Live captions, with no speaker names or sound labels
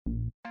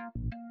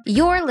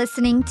You're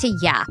listening to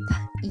Yap,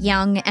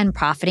 Young and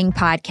Profiting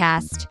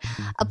Podcast,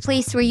 a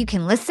place where you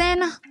can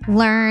listen,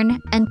 learn,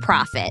 and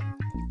profit.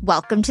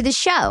 Welcome to the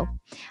show.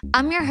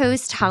 I'm your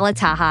host, Hala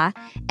Taha,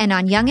 and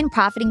on Young and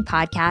Profiting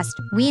Podcast,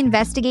 we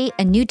investigate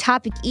a new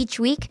topic each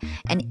week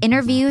and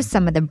interview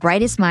some of the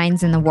brightest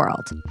minds in the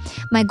world.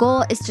 My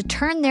goal is to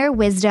turn their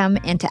wisdom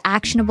into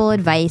actionable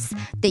advice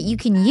that you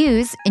can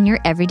use in your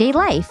everyday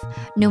life,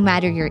 no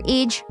matter your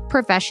age,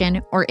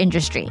 profession, or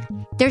industry.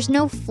 There's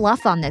no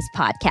fluff on this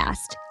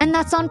podcast, and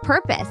that's on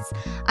purpose.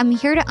 I'm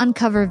here to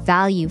uncover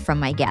value from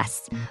my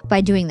guests by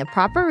doing the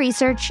proper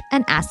research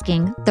and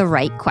asking the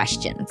right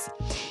questions.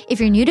 If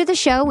you're new to the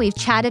show, we've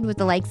chatted with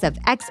the likes of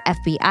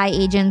ex-FBI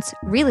agents,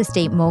 real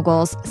estate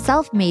moguls,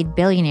 self-made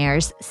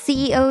billionaires,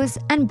 CEOs,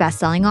 and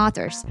best-selling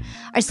authors.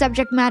 Our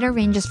subject matter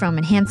ranges from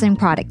enhancing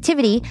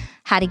productivity,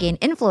 how to gain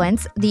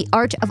influence, the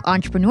art of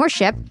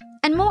entrepreneurship,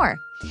 and more.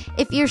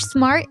 If you're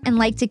smart and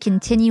like to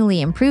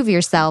continually improve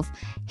yourself,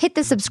 hit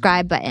the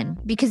subscribe button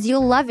because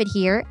you'll love it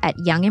here at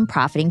Young and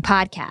Profiting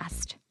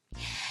Podcast.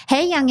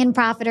 Hey, Young and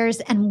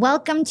Profiters, and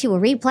welcome to a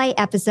replay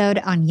episode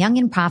on Young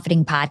and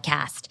Profiting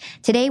Podcast.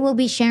 Today, we'll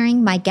be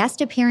sharing my guest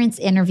appearance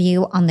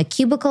interview on the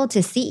Cubicle to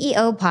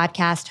CEO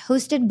podcast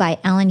hosted by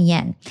Ellen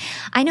Yin.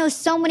 I know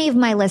so many of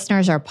my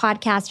listeners are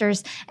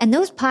podcasters, and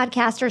those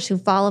podcasters who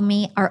follow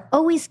me are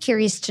always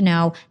curious to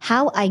know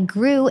how I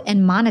grew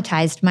and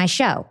monetized my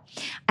show.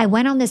 I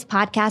went on this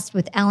podcast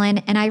with Ellen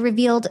and I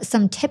revealed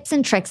some tips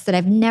and tricks that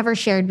I've never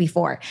shared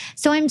before.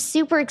 So I'm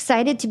super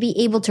excited to be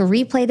able to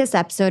replay this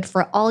episode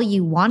for all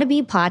you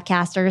wannabe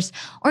podcasters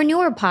or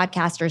newer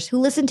podcasters who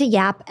listen to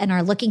Yap and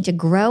are looking to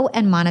grow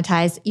and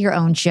monetize your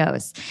own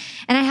shows.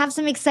 And I have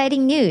some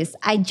exciting news.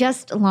 I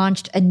just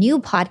launched a new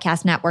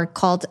podcast network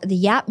called the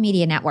Yap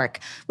Media Network,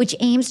 which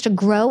aims to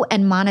grow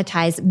and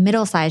monetize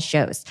middle-sized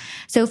shows.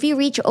 So if you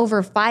reach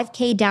over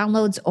 5K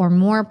downloads or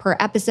more per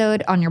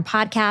episode on your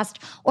podcast,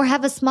 or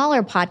have a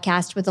smaller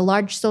podcast with a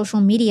large social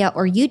media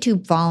or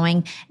YouTube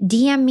following,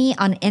 DM me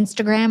on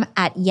Instagram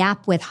at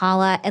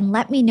yapwithhala and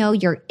let me know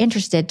you're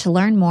interested to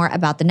learn more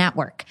about the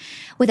network.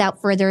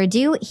 Without further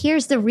ado,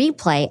 here's the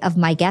replay of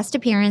my guest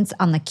appearance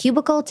on the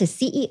Cubicle to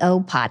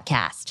CEO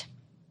podcast.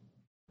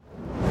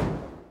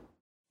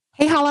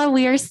 Hey, Hala,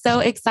 we are so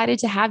excited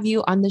to have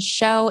you on the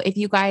show. If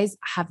you guys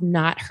have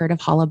not heard of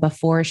Hala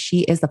before,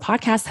 she is the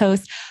podcast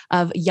host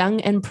of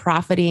Young and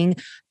Profiting,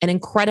 an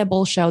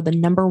incredible show, the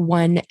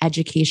 #1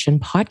 education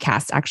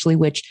podcast, actually,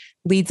 which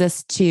leads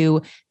us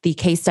to the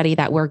case study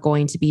that we're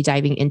going to be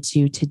diving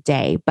into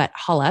today. But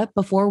Hala,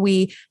 before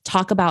we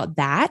talk about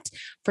that,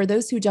 for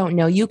those who don't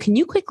know you, can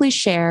you quickly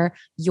share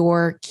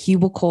your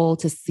Cubicle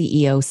to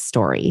CEO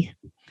story?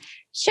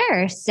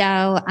 Sure.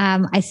 So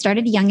I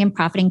started Young and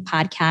Profiting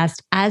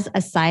Podcast as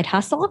a side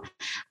hustle.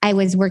 I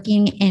was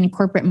working in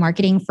corporate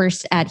marketing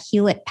first at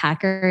Hewlett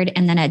Packard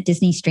and then at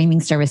Disney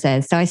Streaming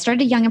Services. So I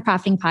started Young and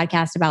Profiting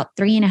Podcast about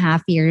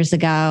 3.5 years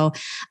ago,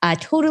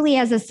 totally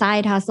as a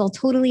side hustle,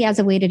 totally as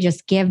a way to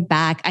just give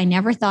back. I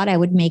never thought I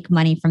would make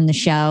money from the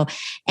show.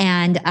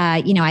 And,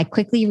 I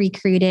quickly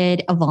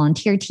recruited a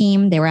volunteer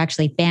team. They were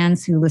actually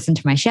fans who listened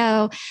to my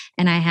show.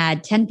 And I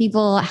had 10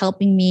 people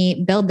helping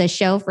me build the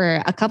show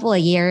for a couple of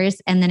years.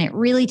 And then it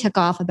really took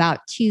off about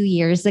 2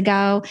 years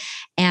ago.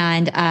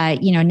 And,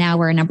 now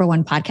we're a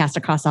 #1 podcast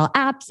across all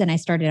apps. And I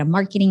started a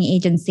marketing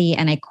agency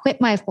and I quit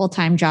my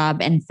full-time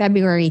job in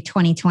February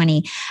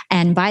 2020.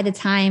 And by the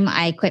time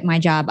I quit my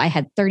job, I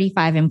had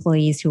 35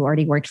 employees who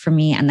already worked for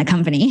me and the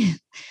company.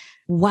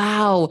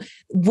 Wow.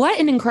 What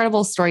an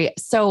incredible story.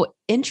 So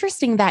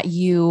interesting that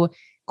you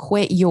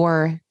quit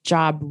your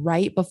job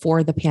right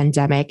before the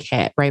pandemic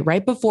hit, right?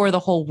 Right before the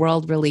whole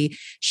world really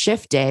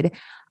shifted.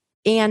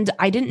 And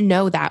I didn't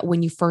know that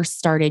when you first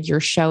started your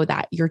show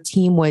that your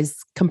team was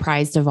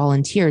comprised of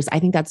volunteers. I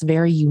think that's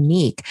very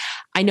unique.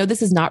 I know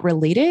this is not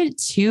related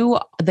to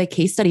the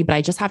case study, but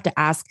I just have to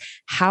ask,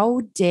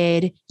 how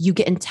did you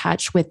get in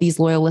touch with these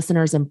loyal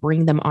listeners and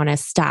bring them on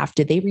as staff?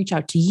 Did they reach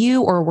out to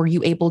you or were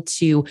you able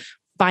to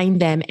find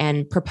them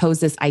and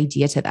propose this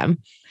idea to them?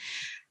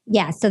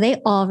 Yeah, so they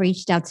all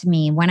reached out to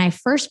me. When I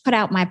first put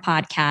out my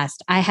podcast,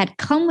 I had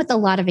come with a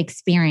lot of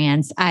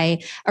experience.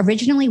 I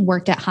originally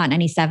worked at Hot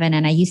 97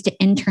 and I used to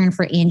intern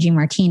for Angie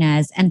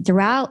Martinez. And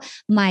throughout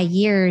my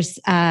years,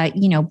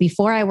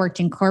 before I worked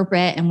in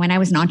corporate and when I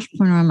was an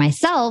entrepreneur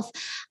myself,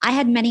 I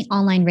had many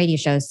online radio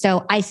shows.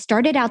 So I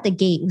started out the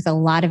gate with a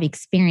lot of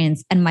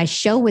experience and my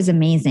show was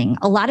amazing.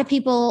 A lot of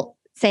people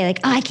say like,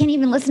 oh, I can't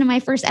even listen to my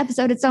first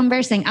episode. It's so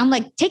embarrassing. I'm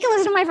like, take a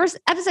listen to my first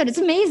episode. It's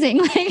amazing.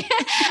 Like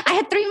I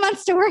had 3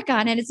 months to work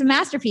on it. It's a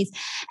masterpiece.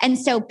 And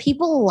so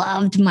people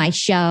loved my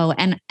show.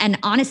 And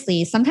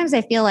honestly, sometimes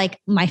I feel like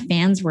my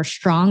fans were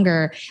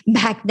stronger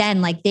back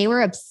then. Like they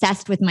were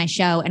obsessed with my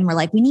show and were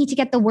like, we need to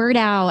get the word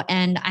out.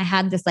 And I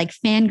had this like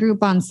fan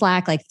group on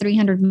Slack, like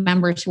 300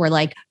 members who were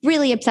like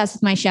really obsessed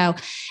with my show.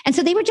 And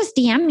so they would just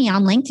DM me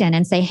on LinkedIn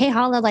and say, hey,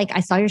 Hala, like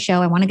I saw your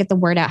show. I want to get the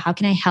word out. How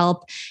can I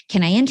help?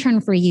 Can I intern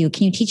for you?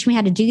 Can you you teach me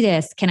how to do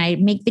this? Can I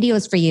make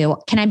videos for you?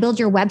 Can I build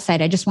your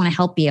website? I just want to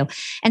help you.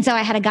 And so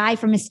I had a guy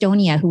from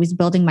Estonia who was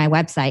building my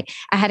website.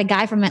 I had a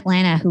guy from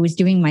Atlanta who was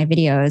doing my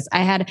videos. I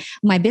had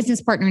my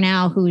business partner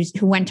now who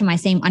went to my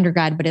same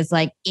undergrad, but is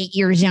like 8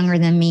 years younger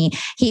than me.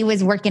 He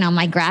was working on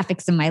my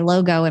graphics and my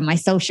logo and my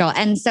social.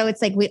 And so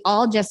it's like we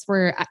all just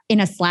were in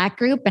a Slack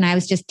group, and I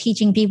was just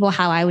teaching people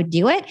how I would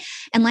do it.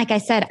 And like I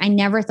said, I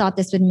never thought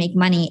this would make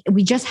money.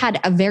 We just had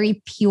a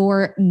very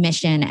pure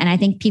mission. And I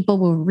think people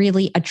were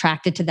really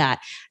attracted to that.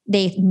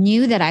 They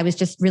knew that I was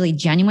just really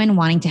genuine,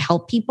 wanting to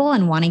help people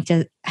and wanting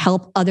to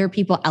help other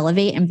people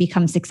elevate and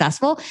become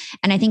successful.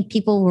 And I think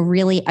people were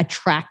really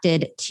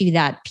attracted to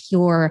that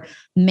pure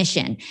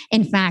mission.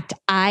 In fact,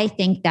 I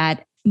think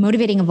that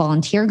motivating a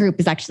volunteer group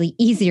is actually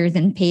easier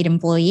than paid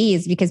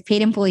employees, because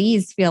paid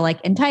employees feel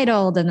like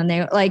entitled. And then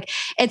they like,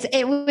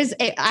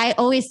 I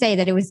always say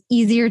that it was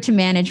easier to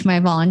manage my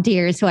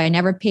volunteers who I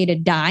never paid a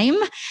dime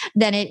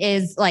than it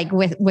is like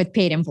with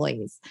paid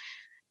employees.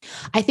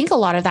 I think a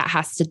lot of that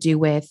has to do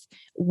with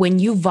when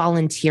you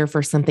volunteer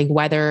for something,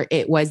 whether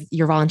it was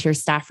your volunteer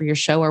staff for your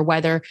show or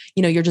whether,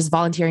 you're just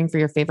volunteering for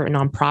your favorite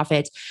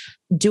nonprofit,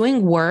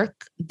 doing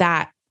work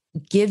that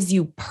gives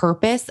you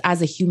purpose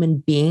as a human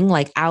being,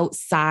 like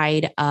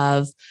outside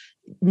of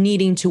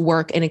needing to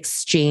work in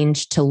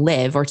exchange to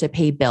live or to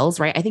pay bills,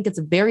 right? I think it's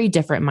a very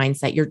different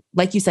mindset. You're,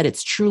 like you said,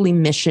 it's truly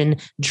mission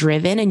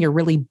driven and you're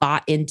really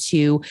bought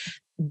into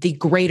the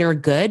greater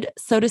good,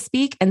 so to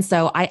speak. And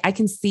so I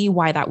can see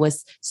why that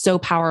was so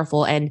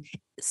powerful and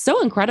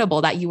so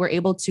incredible that you were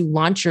able to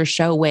launch your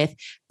show with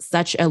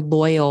such a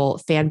loyal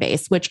fan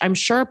base, which I'm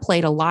sure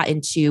played a lot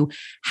into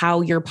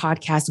how your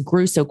podcast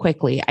grew so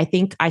quickly. I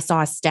think I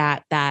saw a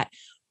stat that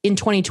in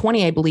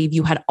 2020, I believe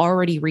you had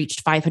already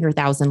reached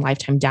 500,000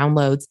 lifetime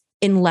downloads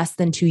in less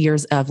than 2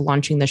 years of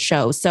launching the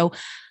show. So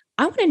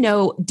I want to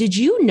know, did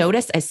you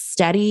notice a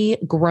steady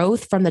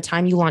growth from the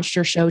time you launched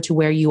your show to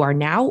where you are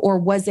now? Or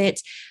was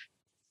it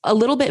a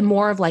little bit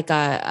more of like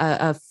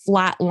a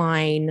flat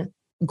line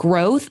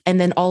growth, and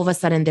then all of a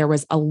sudden there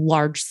was a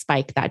large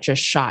spike that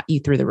just shot you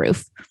through the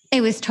roof?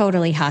 It was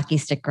totally hockey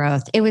stick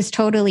growth. It was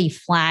totally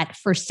flat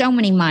for so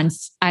many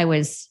months. I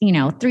was,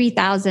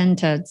 3,000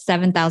 to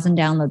 7,000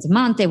 downloads a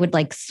month. It would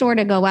like sort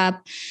of go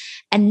up.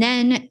 And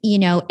then,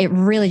 it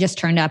really just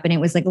turned up, and it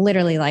was like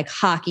literally like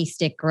hockey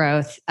stick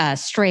growth,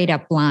 straight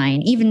up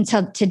line. Even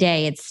till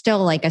today, it's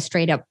still like a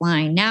straight up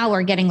line. Now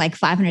we're getting like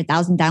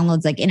 500,000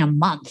 downloads like in a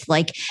month.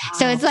 Like, wow.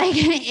 So it's like,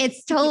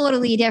 it's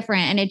totally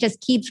different, and it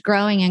just keeps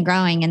growing and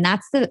growing. And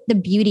that's the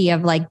beauty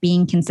of like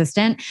being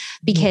consistent,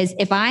 because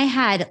if I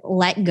had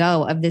let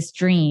go of this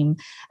dream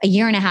a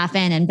year and a half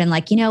in and been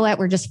like, you know what,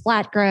 we're just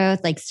flat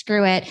growth, like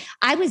screw it.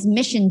 I was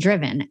mission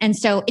driven. And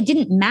so it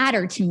didn't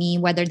matter to me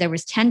whether there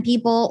was 10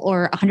 people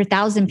or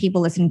 100,000 people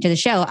listening to the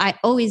show. I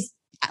always,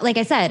 like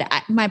I said,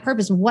 my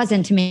purpose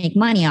wasn't to make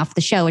money off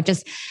the show. It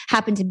just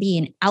happened to be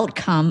an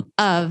outcome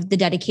of the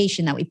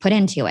dedication that we put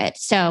into it.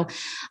 So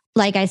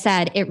like I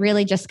said, it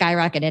really just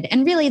skyrocketed.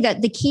 And really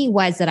the key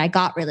was that I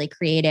got really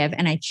creative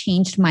and I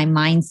changed my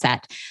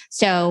mindset.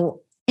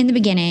 So in the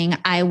beginning,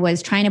 I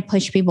was trying to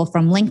push people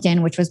from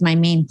LinkedIn, which was my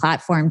main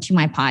platform, to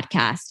my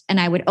podcast. And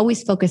I would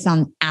always focus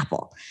on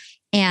Apple.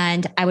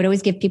 And I would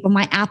always give people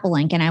my Apple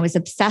link. And I was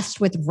obsessed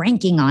with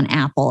ranking on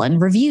Apple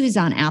and reviews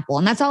on Apple.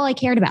 And that's all I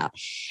cared about.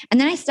 And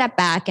then I stepped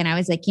back and I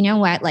was like, you know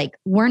what? Like,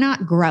 we're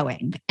not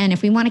growing. And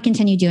if we want to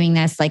continue doing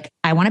this, like,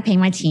 I want to pay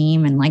my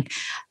team, and like,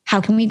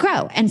 how can we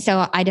grow? And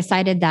so I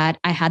decided that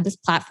I had this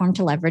platform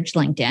to leverage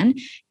LinkedIn,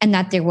 and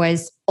that there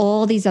was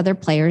all these other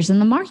players in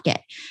the market.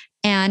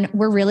 And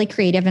we're really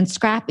creative and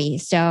scrappy.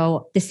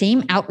 So the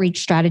same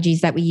outreach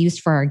strategies that we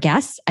used for our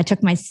guests, I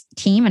took my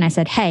team and I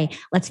said, hey,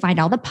 let's find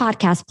all the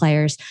podcast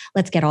players.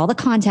 Let's get all the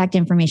contact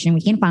information we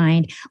can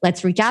find.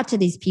 Let's reach out to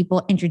these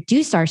people,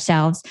 introduce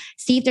ourselves,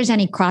 see if there's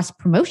any cross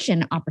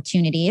promotion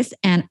opportunities.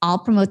 And I'll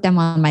promote them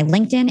on my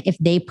LinkedIn if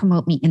they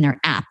promote me in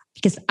their app,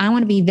 because I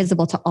want to be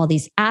visible to all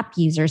these app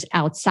users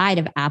outside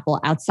of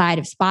Apple, outside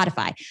of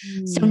Spotify.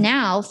 So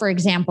now, for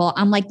example,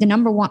 I'm like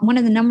one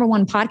of the number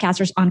one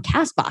podcasters on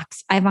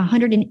Castbox. I have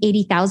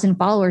 180,000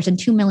 followers and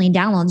 2 million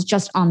downloads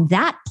just on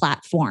that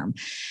platform.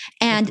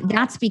 And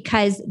that's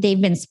because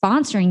they've been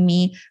sponsoring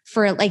me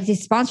they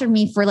sponsored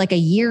me for like a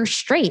year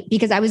straight,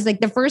 because I was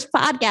like the first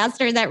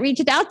podcaster that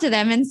reached out to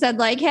them and said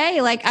like,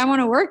 hey, like, I want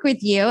to work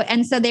with you.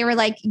 And so they were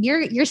like,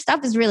 your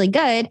stuff is really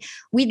good.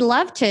 We'd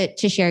love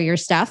to share your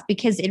stuff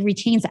because it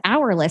retains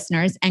our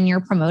listeners and you're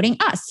promoting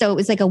us. So it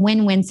was like a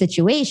win-win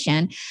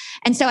situation.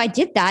 And so I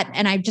did that,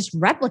 and I just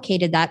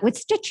replicated that with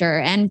Stitcher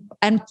and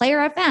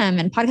Player FM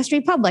and Podcast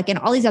Republic and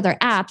all these other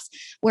apps.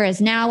 Whereas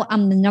now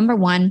I'm the number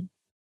one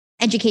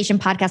education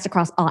podcast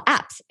across all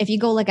apps. If you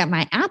go look at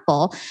my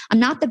Apple, I'm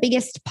not the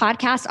biggest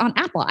podcast on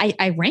Apple.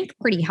 I rank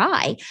pretty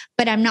high,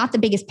 but I'm not the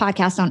biggest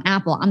podcast on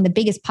Apple. I'm the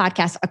biggest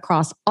podcast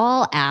across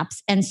all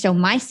apps. And so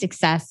my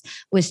success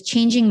was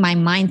changing my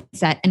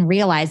mindset and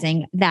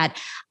realizing that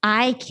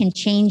I can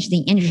change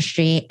the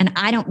industry and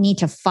I don't need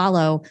to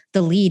follow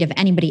the lead of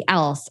anybody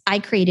else. I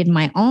created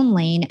my own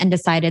lane and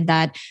decided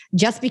that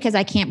just because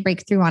I can't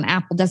break through on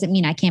Apple doesn't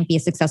mean I can't be a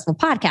successful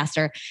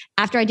podcaster.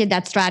 After I did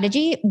that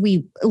strategy,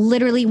 we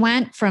literally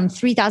went from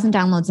 3,000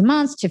 downloads a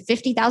month to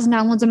 50,000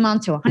 downloads a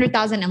month to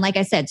 100,000. And like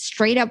I said,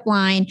 straight up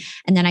line.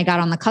 And then I got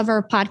on the cover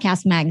of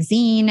Podcast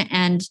Magazine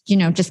and,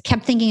 just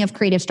kept thinking of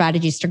creative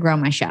strategies to grow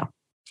my show.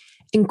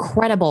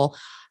 Incredible.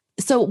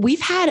 So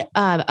we've had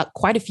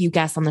quite a few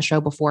guests on the show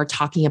before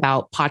talking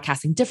about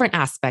podcasting, different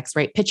aspects,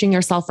 right? Pitching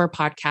yourself for a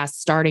podcast,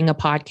 starting a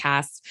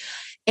podcast.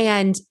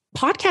 And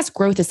podcast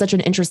growth is such an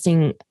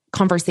interesting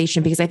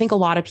conversation because I think a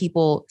lot of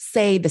people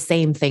say the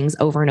same things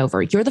over and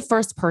over. You're the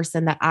first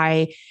person that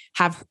I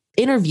have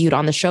interviewed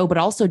on the show, but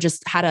also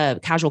just had a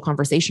casual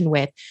conversation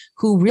with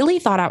who really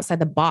thought outside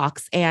the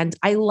box. And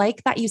I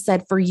like that you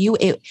said for you,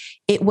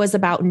 it was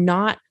about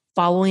not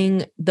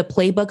following the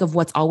playbook of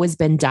what's always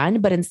been done,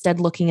 but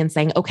instead looking and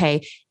saying,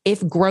 okay,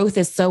 if growth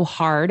is so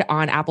hard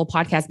on Apple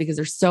Podcasts because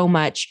there's so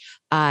much,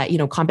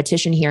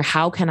 competition here,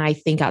 how can I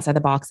think outside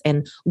the box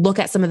and look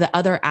at some of the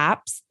other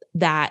apps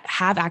that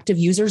have active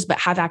users, but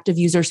have active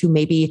users who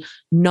maybe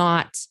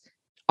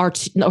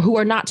who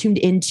are not tuned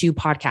into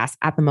podcasts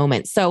at the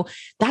moment. So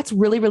that's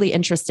really, really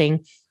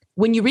interesting.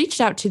 When you reached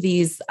out to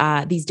these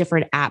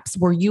different apps,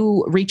 were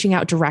you reaching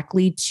out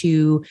directly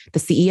to the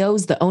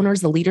CEOs, the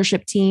owners, the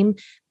leadership team,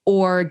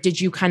 or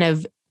did you kind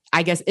of,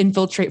 I guess,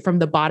 infiltrate from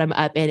the bottom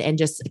up and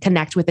just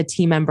connect with a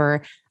team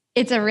member?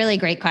 It's a really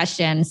great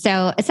question.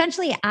 So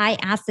essentially, I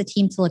asked the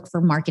team to look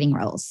for marketing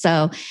roles.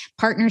 So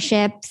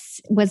partnerships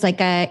was like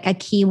a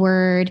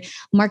keyword,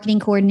 marketing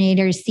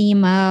coordinator,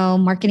 CMO,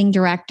 marketing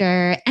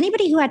director,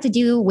 anybody who had to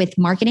do with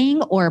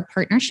marketing or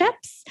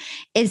partnerships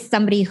is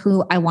somebody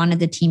who I wanted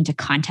the team to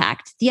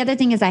contact. The other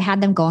thing is I had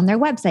them go on their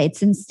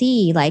websites and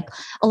see, like,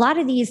 a lot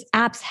of these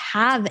apps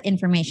have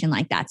information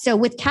like that. So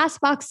with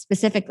Castbox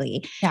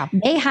specifically,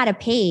 they had a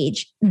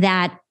page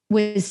that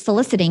was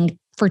soliciting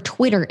for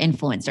Twitter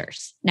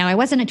influencers. Now, I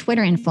wasn't a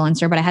Twitter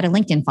influencer, but I had a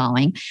LinkedIn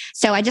following.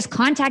 So I just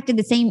contacted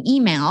the same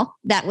email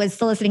that was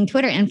soliciting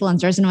Twitter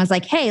influencers and was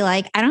like, hey,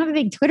 I don't have a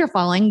big Twitter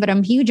following, but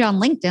I'm huge on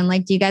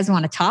LinkedIn. Do you guys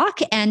want to talk?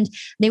 And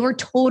they were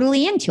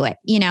totally into it,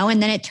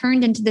 and then it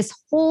turned into this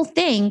whole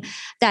thing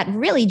that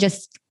really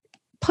just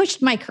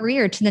pushed my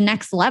career to the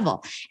next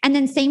level. And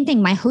then same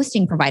thing, my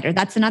hosting provider.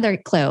 That's another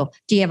clue.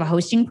 Do you have a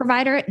hosting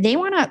provider? They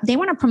want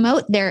to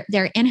promote their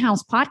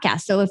in-house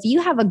podcast. So if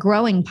you have a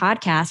growing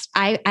podcast,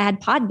 I had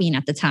Podbean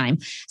at the time.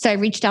 So I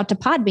reached out to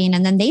Podbean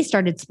and then they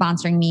started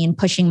sponsoring me and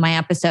pushing my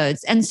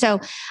episodes. And so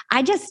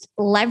I just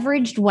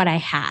leveraged what I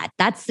had.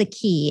 That's the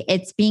key.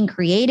 It's being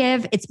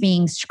creative. It's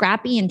being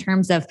scrappy in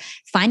terms of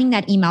finding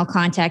that email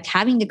contact,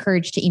 having the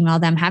courage to email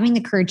them, having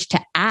the courage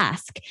to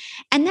ask,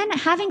 and then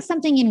having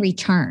something in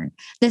return.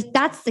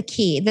 That's the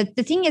key. The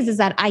thing is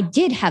that I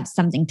did have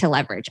something to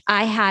leverage.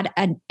 I had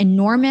an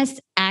enormous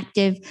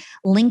active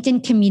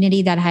LinkedIn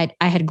community that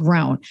I had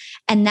grown.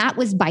 And that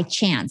was by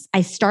chance.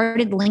 I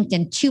started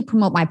LinkedIn to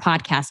promote my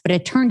podcast, but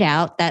it turned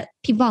out that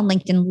people on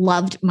LinkedIn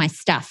loved my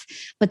stuff.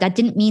 But that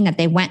didn't mean that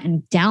they went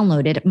and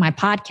downloaded my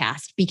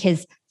podcast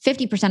because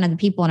 50% of the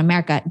people in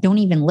America don't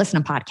even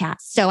listen to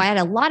podcasts. So I had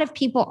a lot of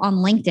people on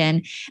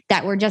LinkedIn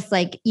that were just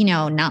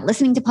not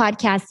listening to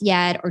podcasts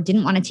yet, or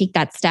didn't want to take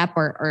that step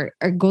or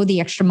go the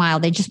extra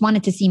mile. They just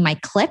wanted to see my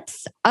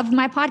clips of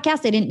my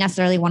podcast. They didn't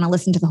necessarily want to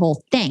listen to the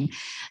whole thing.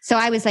 So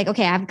I was like,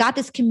 okay, I've got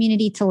this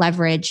community to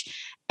leverage.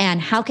 And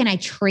how can I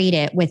trade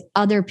it with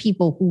other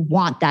people who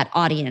want that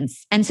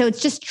audience? And so it's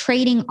just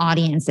trading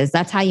audiences.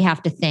 That's how you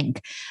have to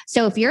think.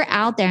 So if you're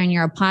out there and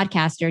you're a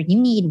podcaster, you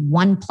need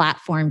one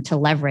platform to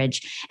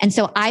leverage. And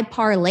so I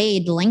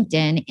parlayed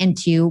LinkedIn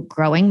into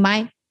growing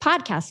my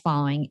podcast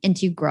following,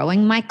 into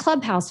growing my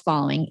Clubhouse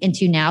following,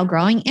 into now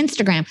growing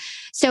Instagram.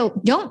 So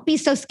don't be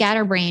so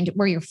scatterbrained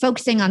where you're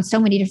focusing on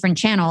so many different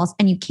channels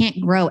and you can't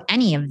grow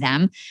any of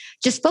them.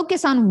 Just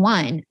focus on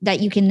one that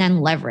you can then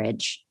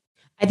leverage.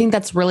 I think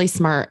that's really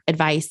smart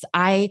advice.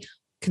 I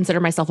consider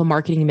myself a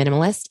marketing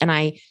minimalist, and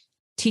I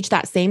teach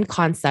that same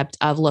concept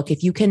of, look,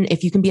 if you can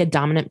be a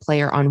dominant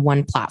player on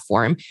one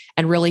platform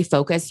and really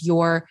focus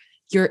your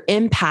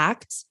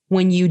impact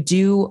when you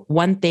do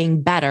one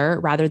thing better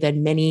rather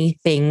than many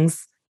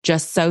things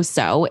just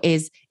so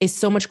is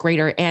so much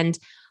greater. And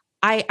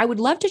I would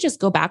love to just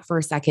go back for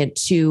a second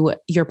to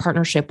your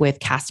partnership with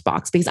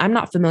Castbox, because I'm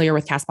not familiar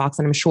with Castbox,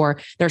 and I'm sure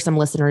there are some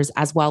listeners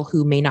as well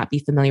who may not be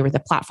familiar with the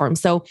platform.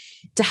 So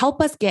to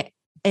help us get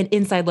an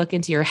inside look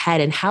into your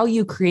head and how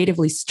you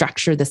creatively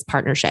structure this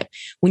partnership,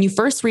 when you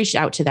first reached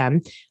out to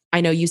them, I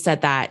know you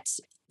said that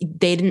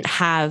they didn't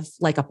have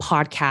like a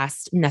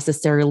podcast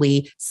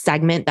necessarily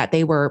segment that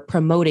they were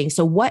promoting.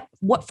 So what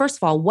first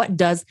of all, what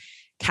does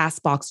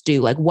Castbox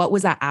do? Like, what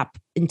was that app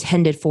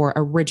intended for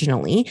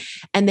originally?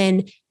 And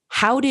then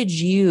how did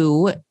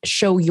you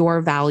show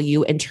your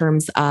value in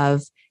terms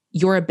of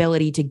your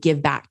ability to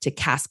give back to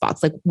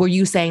Castbox? Like, were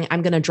you saying,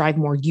 I'm going to drive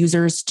more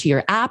users to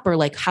your app, or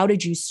like, how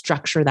did you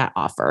structure that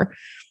offer?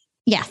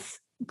 Yes.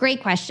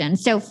 Great question.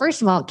 So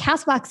first of all,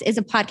 Castbox is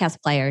a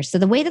podcast player. So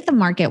the way that the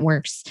market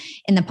works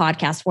in the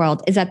podcast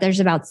world is that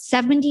there's about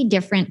 70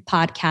 different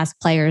podcast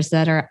players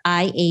that are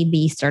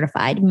IAB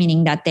certified,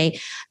 meaning that they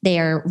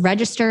are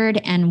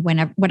registered, and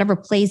whatever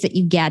plays that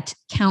you get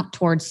count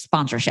towards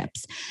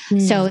sponsorships.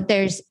 So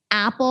there's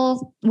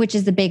Apple, which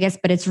is the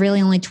biggest, but it's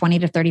really only 20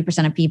 to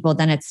 30% of people.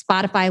 Then it's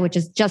Spotify, which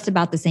is just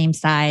about the same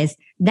size.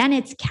 Then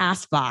it's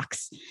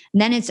Castbox.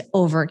 Then it's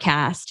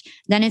Overcast.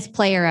 Then it's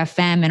Player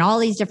FM and all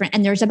these different,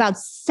 and there's about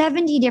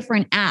 70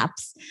 different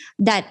apps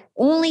that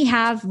only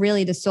have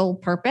really the sole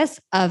purpose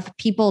of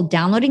people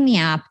downloading the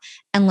app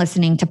and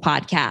listening to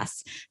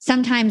podcasts.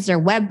 Sometimes they're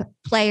web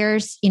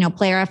players.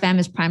 Player FM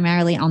is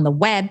primarily on the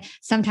web.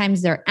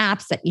 Sometimes they're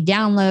apps that you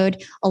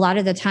download. A lot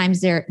of the times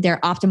they're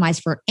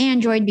optimized for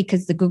Android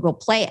because the Google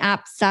Play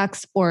app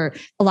sucks, or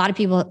a lot of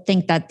people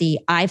think that the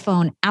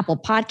iPhone Apple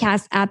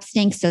Podcast app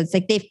stinks. So it's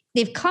like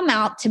they've come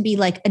out to be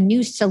like a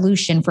new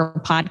solution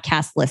for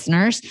podcast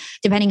listeners,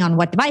 depending on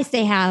what device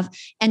they have.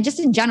 And just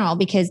in general,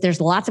 because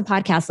there's lots of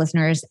podcast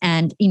listeners,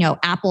 and,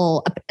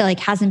 Apple like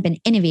hasn't been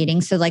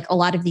innovating. So like a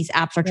lot of these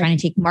apps are trying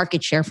to take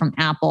market share from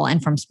Apple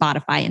and from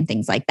Spotify and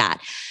things like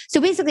that.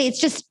 So basically it's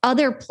just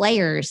other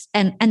players.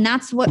 And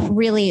that's what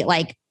really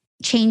like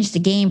changed the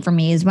game for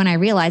me, is when I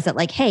realized that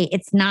like, hey,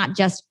 it's not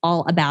just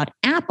all about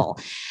Apple.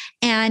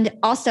 And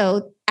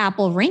also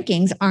Apple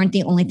rankings aren't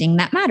the only thing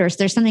that matters.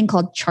 There's something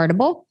called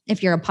Chartable.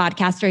 If you're a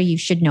podcaster, you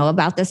should know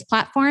about this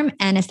platform.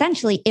 And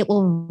essentially it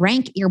will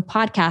rank your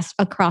podcast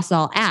across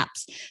all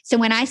apps. So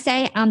when I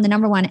say I'm the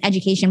number one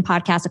education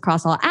podcast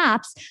across all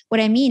apps, what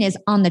I mean is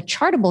on the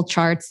Chartable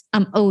charts,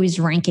 I'm always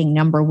ranking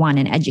number one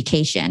in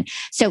education.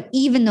 So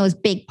even those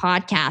big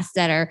podcasts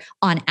that are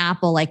on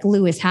Apple, like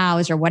Lewis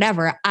Howes or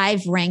whatever,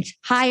 I've ranked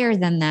higher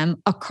than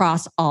them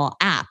across all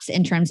apps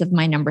in terms of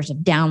my numbers of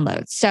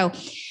downloads.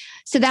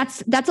 So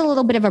that's a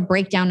little bit of a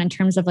breakdown in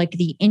terms of like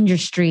the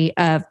industry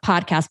of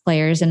podcast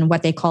players and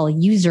what they call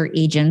user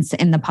agents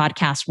in the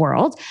podcast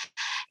world.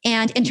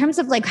 And in terms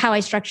of like how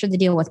I structured the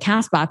deal with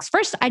Castbox,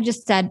 first I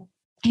just said,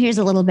 here's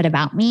a little bit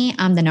about me.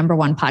 I'm the number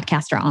one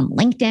podcaster on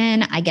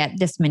LinkedIn. I get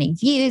this many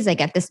views. I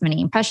get this many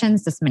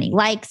impressions, this many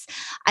likes.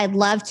 I'd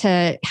love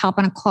to hop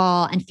on a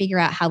call and figure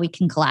out how we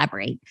can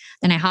collaborate.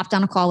 Then I hopped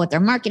on a call with their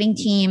marketing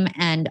team,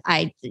 and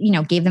I,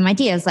 gave them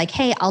ideas like,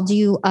 hey, I'll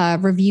do a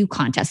review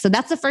contest. So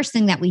that's the first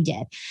thing that we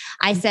did.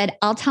 I said,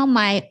 I'll tell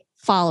my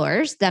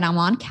followers that I'm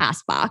on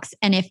Castbox,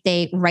 and if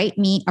they write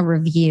me a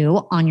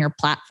review on your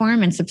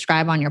platform and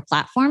subscribe on your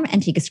platform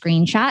and take a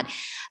screenshot,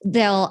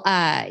 they'll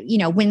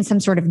win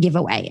some sort of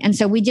giveaway. And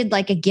so we did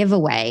like a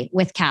giveaway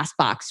with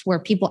Castbox where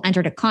people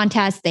entered a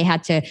contest. They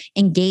had to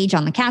engage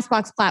on the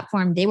Castbox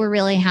platform. They were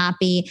really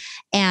happy.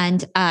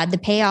 And the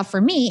payoff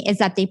for me is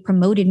that they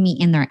promoted me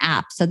in their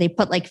app. So they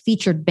put like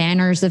featured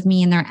banners of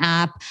me in their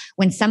app.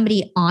 When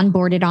somebody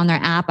onboarded on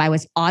their app, I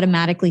was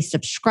automatically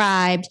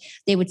subscribed.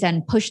 They would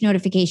send push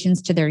notifications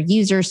to their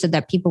users so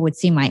that people would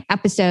see my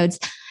episodes.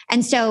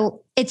 And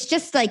so it's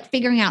just like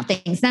figuring out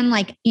things. Then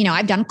like,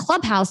 I've done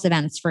Clubhouse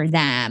events for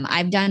them.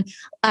 I've done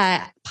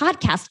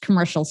podcast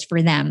commercials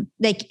for them.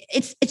 Like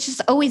it's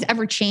just always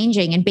ever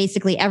changing. And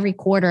basically every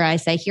quarter I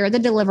say, here are the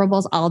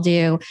deliverables I'll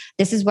do.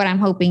 This is what I'm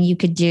hoping you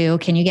could do.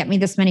 Can you get me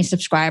this many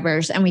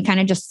subscribers? And we kind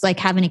of just like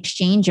have an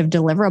exchange of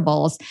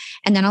deliverables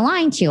and then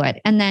align to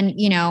it. And then,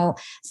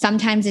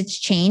 sometimes it's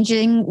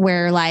changing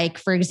where like,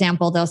 for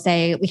example, they'll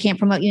say, we can't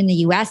promote you in the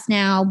US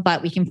now,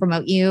 but we can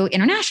promote you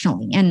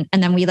internationally. And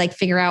then we like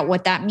figure out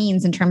what that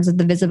means in terms of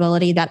the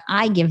visibility that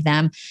I give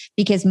them,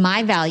 because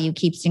my value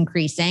keeps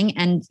increasing,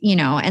 and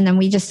then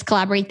we just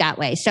collaborate that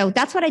way. So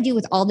that's what I do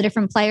with all the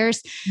different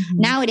players.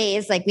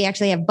 Nowadays, like we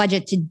actually have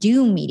budget to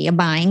do media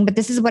buying, but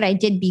this is what I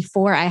did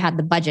before I had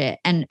the budget.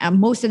 And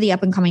most of the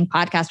up and coming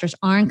podcasters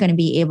aren't going to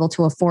be able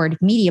to afford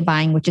media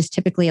buying, which is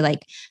typically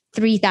like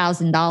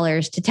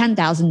 $3,000 to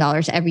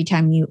 $10,000 every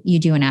time you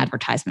do an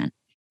advertisement.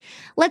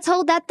 Let's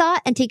hold that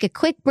thought and take a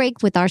quick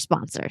break with our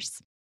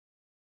sponsors.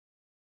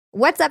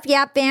 What's up,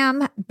 Yap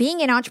Fam?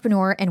 Being an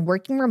entrepreneur and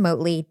working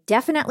remotely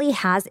definitely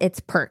has its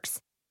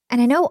perks.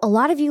 And I know a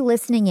lot of you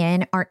listening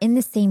in are in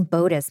the same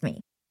boat as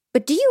me.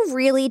 But do you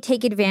really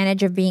take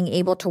advantage of being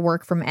able to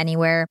work from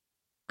anywhere?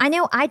 I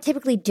know I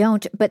typically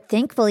don't, but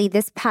thankfully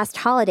this past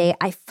holiday,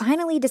 I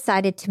finally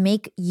decided to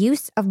make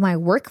use of my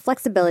work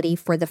flexibility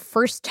for the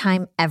first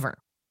time ever.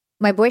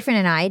 My boyfriend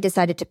and I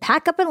decided to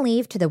pack up and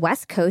leave to the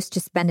West Coast to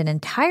spend an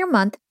entire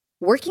month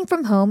working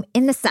from home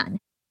in the sun.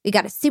 We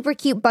got a super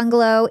cute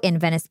bungalow in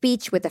Venice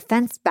Beach with a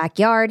fenced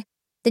backyard.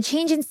 The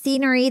change in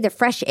scenery, the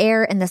fresh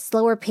air, and the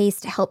slower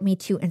pace helped me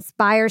to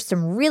inspire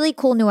some really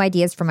cool new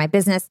ideas for my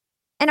business.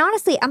 And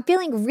honestly, I'm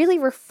feeling really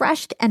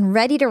refreshed and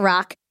ready to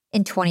rock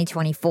in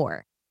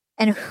 2024.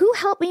 And who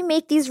helped me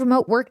make these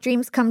remote work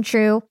dreams come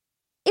true?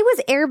 It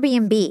was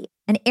Airbnb.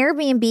 And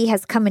Airbnb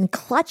has come in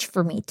clutch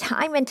for me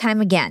time and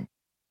time again.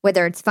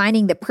 Whether it's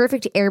finding the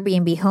perfect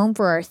Airbnb home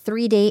for our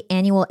 3-day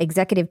annual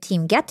executive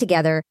team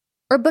get-together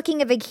or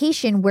booking a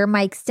vacation where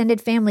my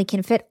extended family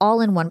can fit all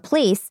in one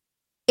place,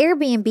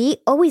 Airbnb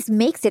always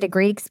makes it a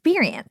great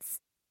experience.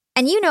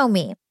 And you know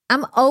me,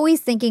 I'm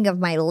always thinking of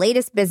my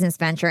latest business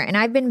venture, and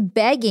I've been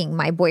begging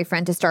my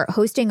boyfriend to start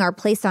hosting our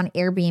place on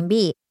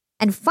Airbnb.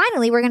 And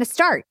finally, we're going to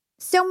start.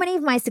 So many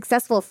of my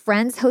successful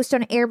friends host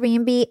on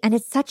Airbnb, and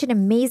it's such an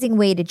amazing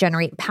way to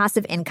generate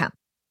passive income.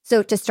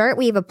 So to start,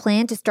 we have a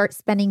plan to start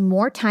spending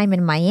more time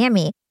in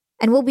Miami,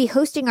 and we'll be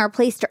hosting our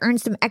place to earn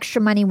some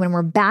extra money when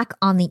we're back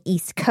on the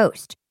East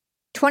Coast.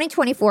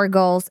 2024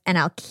 goals, and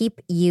I'll keep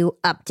you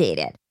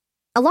updated.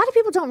 A lot of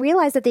people don't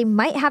realize that they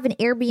might have an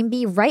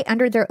Airbnb right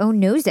under their own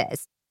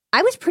noses.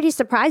 I was pretty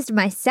surprised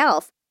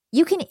myself.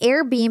 You can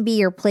Airbnb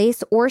your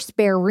place or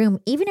spare room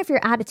even if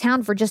you're out of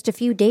town for just a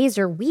few days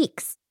or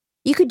weeks.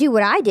 You could do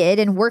what I did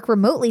and work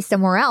remotely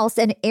somewhere else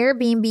and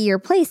Airbnb your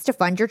place to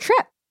fund your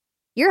trip.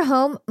 Your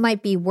home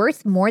might be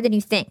worth more than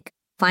you think.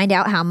 Find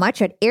out how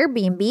much at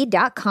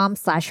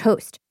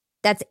airbnb.com/host.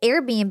 That's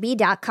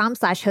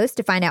airbnb.com/host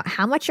to find out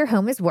how much your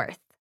home is worth.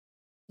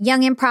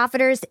 Young and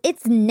profiters,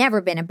 it's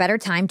never been a better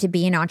time to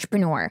be an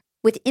entrepreneur.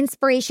 With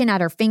inspiration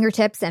at our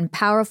fingertips and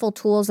powerful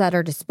tools at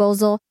our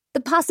disposal, the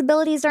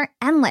possibilities are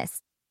endless.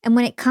 And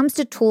when it comes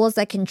to tools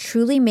that can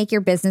truly make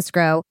your business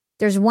grow,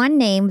 there's one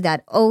name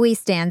that always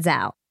stands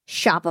out: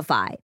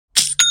 Shopify.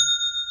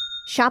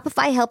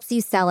 Shopify helps you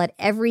sell at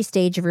every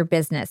stage of your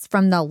business,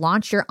 from the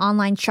launch your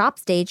online shop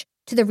stage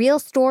to the real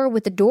store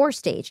with the door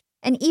stage,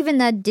 and even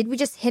the did we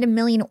just hit a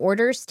million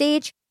orders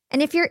stage?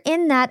 And if you're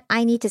in that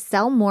I need to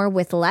sell more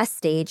with less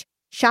stage,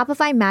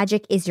 Shopify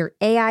Magic is your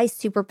AI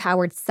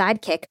superpowered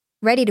sidekick,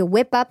 ready to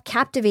whip up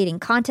captivating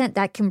content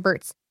that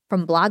converts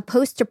from blog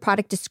posts to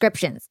product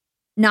descriptions.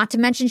 Not to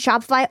mention,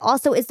 Shopify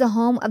also is the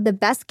home of the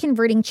best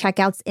converting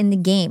checkouts in the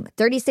game,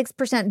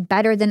 36%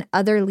 better than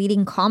other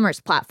leading commerce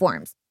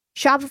platforms.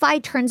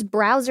 Shopify turns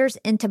browsers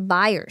into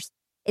buyers.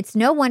 It's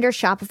no wonder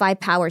Shopify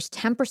powers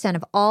 10%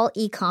 of all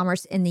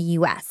e-commerce in the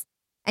US.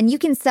 And you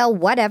can sell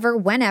whatever,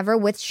 whenever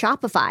with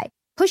Shopify.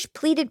 Push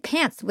pleated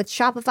pants with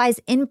Shopify's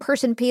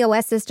in-person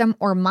POS system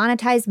or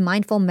monetize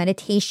mindful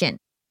meditation.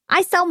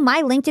 I sell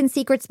my LinkedIn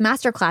Secrets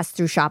Masterclass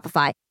through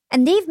Shopify,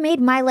 and they've made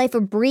my life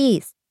a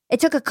breeze. It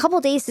took a couple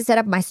days to set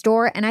up my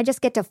store, and I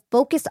just get to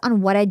focus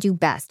on what I do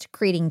best,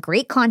 creating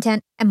great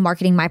content and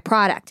marketing my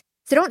product.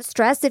 So don't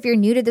stress if you're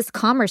new to this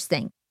commerce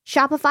thing.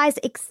 Shopify's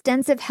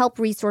extensive help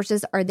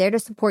resources are there to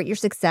support your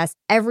success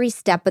every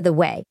step of the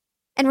way.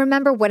 And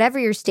remember, whatever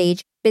your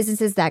stage,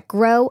 businesses that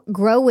grow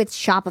with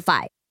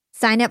Shopify.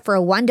 Sign up for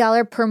a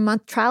 $1 per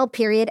month trial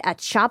period at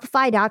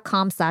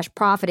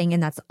shopify.com/profiting,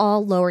 and that's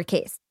all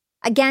lowercase.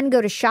 Again, go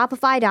to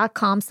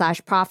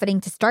shopify.com/profiting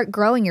to start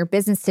growing your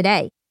business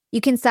today. You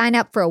can sign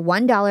up for a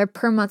 $1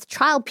 per month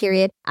trial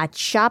period at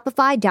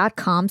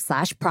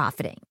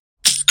shopify.com/profiting.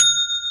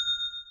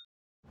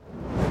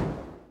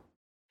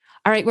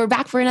 All right, we're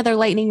back for another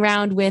lightning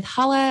round with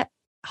Hala.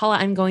 Hala,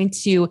 I'm going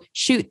to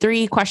shoot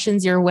 3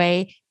 questions your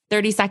way,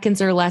 30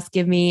 seconds or less.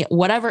 Give me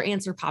whatever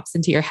answer pops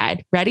into your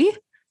head. Ready?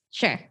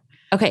 Sure.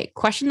 Okay,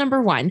 question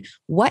number 1.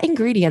 What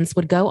ingredients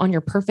would go on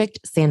your perfect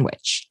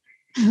sandwich?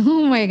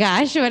 Oh my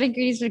gosh, what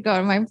ingredients would go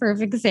on my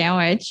perfect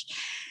sandwich?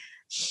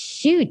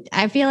 Shoot,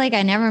 I feel like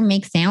I never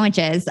make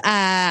sandwiches.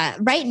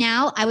 Right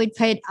now, I would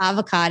put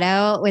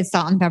avocado with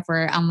salt and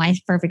pepper on my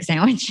perfect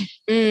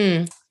sandwich.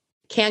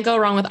 Can't go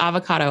wrong with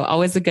avocado.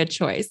 Always a good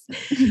choice.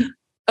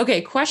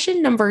 Okay,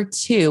 question number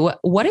 2.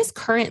 What is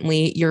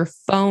currently your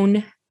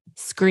phone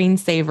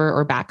screensaver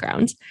or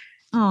background?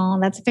 Oh,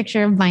 that's a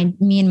picture of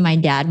me and my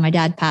dad. My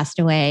dad passed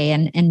away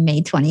in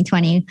May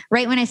 2020.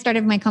 Right when I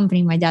started my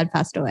company, my dad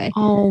passed away.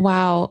 Oh,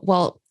 wow.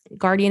 Well,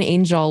 guardian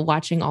angel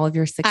watching all of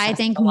your success. I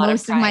think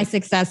most of my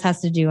success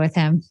has to do with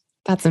him.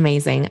 That's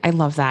amazing. I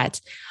love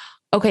that.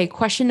 Okay,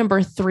 question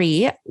number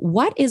 3.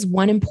 What is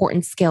one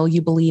important skill you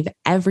believe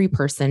every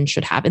person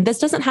should have? And this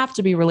doesn't have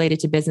to be related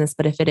to business,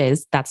 but if it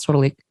is, that's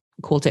totally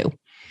cool too.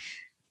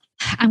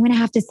 I'm going to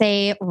have to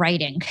say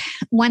writing.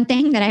 One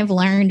thing that I've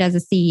learned as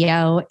a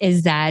CEO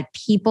is that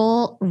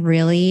people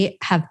really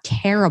have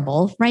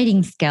terrible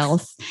writing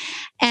skills.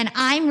 And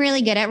I'm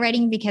really good at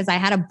writing because I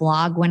had a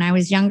blog when I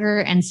was younger.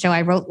 And so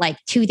I wrote like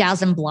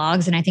 2,000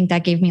 blogs. And I think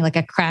that gave me like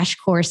a crash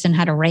course in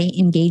how to write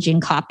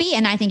engaging copy.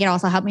 And I think it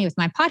also helped me with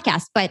my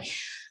podcast. But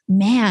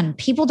man,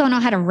 people don't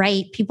know how to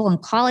write. People in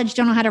college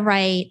don't know how to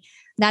write.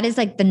 That is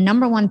like the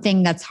number one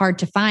thing that's hard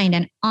to find.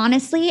 And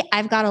honestly,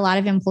 I've got a lot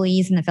of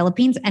employees in the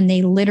Philippines and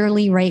they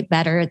literally write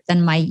better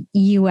than my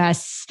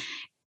US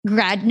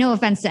grad. No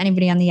offense to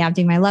anybody on the app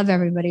team. I love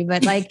everybody,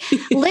 but like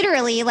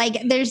literally like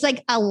there's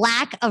like a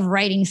lack of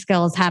writing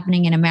skills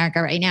happening in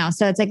America right now.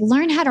 So it's like,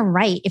 learn how to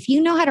write. If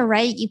you know how to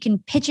write, you can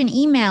pitch an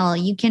email,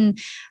 you can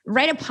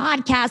write a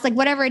podcast, like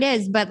whatever it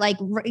is, but like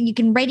you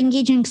can write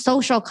engaging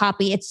social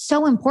copy. It's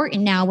so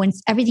important now when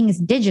everything is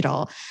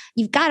digital.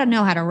 You've got to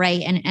know how to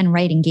write and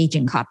write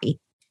engaging copy.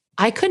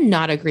 I could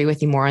not agree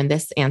with you more on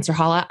this answer,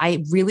 Hala.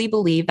 I really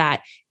believe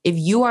that if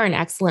you are an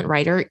excellent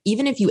writer,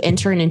 even if you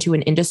enter into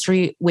an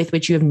industry with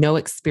which you have no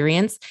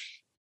experience,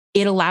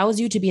 it allows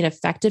you to be an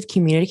effective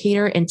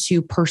communicator and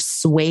to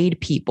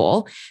persuade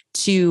people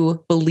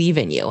to believe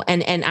in you.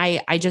 And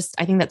I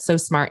think that's so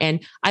smart.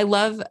 And I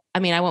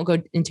won't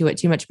go into it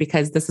too much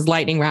because this is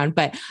lightning round,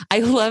 but I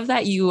love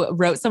that you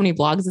wrote so many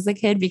blogs as a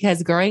kid,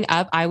 because growing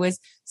up, I was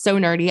so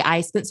nerdy.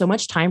 I spent so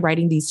much time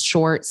writing these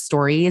short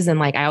stories.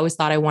 And I always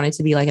thought I wanted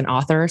to be like an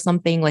author or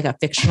something, like a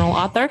fictional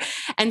author.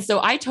 And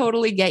so I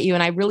totally get you.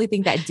 And I really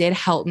think that did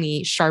help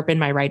me sharpen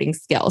my writing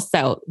skills.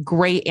 So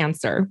great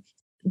answer.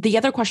 The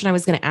other question I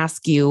was going to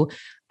ask you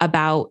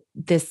about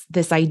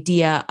this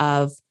idea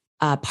of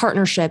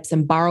partnerships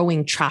and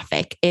borrowing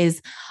traffic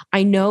is,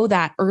 I know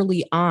that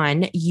early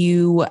on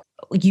you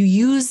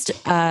used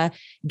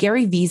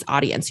Gary Vee's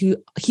audience, who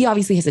he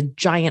obviously has a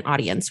giant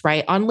audience,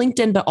 right? On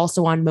LinkedIn, but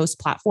also on most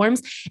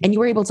platforms. And you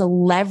were able to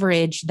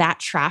leverage that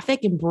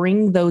traffic and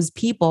bring those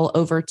people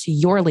over to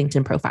your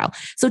LinkedIn profile.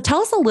 So tell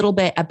us a little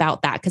bit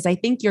about that, because I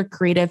think your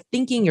creative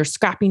thinking, your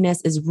scrappiness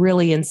is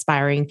really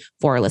inspiring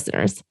for our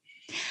listeners.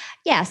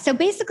 Yeah. So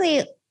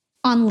basically,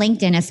 on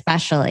LinkedIn,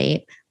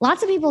 especially,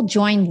 lots of people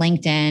join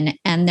LinkedIn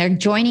and they're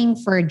joining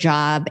for a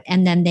job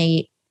and then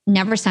they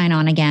never sign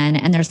on again.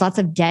 And there's lots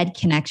of dead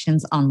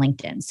connections on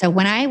LinkedIn. So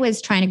when I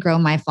was trying to grow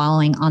my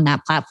following on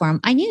that platform,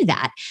 I knew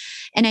that.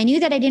 And I knew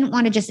that I didn't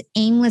want to just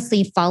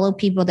aimlessly follow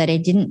people that I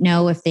didn't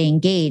know if they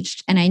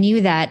engaged. And I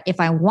knew that if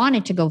I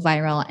wanted to go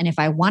viral and if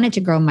I wanted to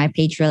grow my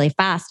page really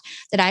fast,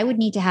 that I would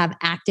need to have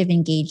active,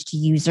 engaged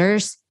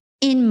users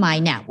in my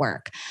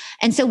network.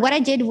 And so what I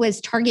did was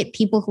target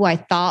people who I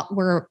thought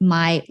were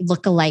my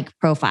lookalike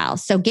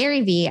profiles. So Gary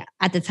Vee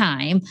at the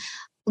time,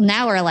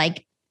 now we're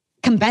like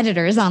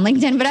competitors on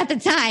LinkedIn, but at the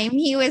time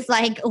he was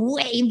like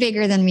way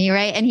bigger than me,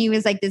 right? And he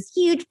was like this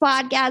huge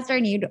podcaster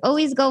and he'd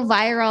always go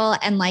viral.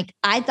 And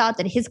I thought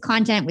that his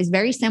content was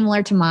very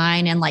similar to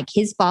mine and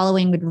his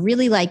following would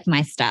really like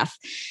my stuff.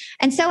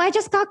 And so I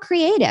just got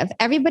creative.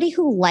 Everybody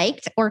who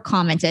liked or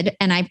commented,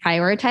 and I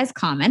prioritize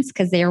comments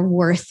because they are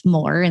worth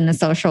more in the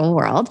social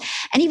world.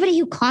 Anybody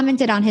who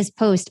commented on his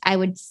post, I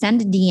would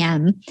send a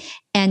DM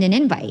and an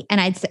invite.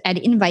 And I'd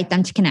invite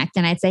them to connect.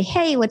 And I'd say,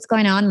 hey, what's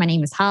going on? My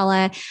name is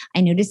Hala.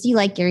 I noticed you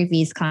like Gary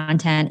Vee's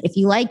content. If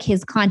you like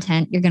his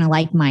content, you're going to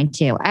like mine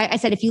too. I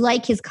said, if you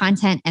like his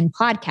content and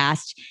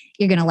podcast,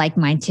 you're going to like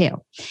mine too.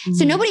 Mm-hmm.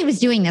 So nobody was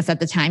doing this at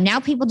the time. Now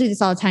people do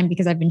this all the time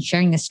because I've been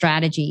sharing this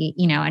strategy,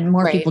 and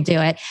more people do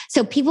it.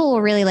 So people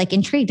were really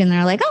intrigued and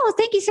they're like, oh,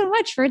 thank you so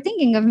much for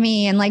thinking of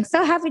me. And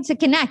so happy to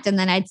connect. And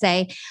then I'd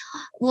say,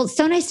 well,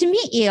 so nice to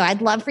meet you.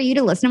 I'd love for you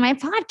to listen to my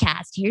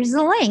podcast. Here's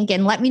the link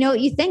and let me know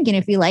what you think. And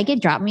if you like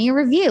it, drop me a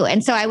review.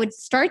 And so I would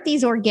start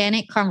these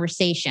organic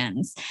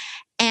conversations.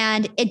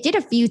 And it did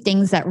a few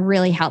things that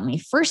really helped me.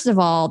 First of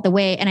all, the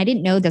way, and I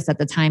didn't know this at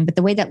the time, but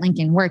the way that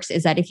LinkedIn works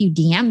is that if you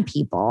DM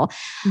people,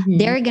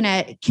 they're going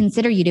to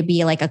consider you to be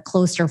a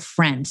closer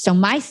friend. So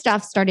my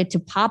stuff started to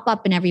pop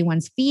up in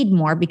everyone's feed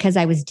more because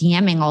I was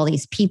DMing all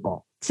these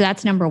people. So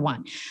that's number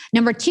one.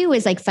 Number two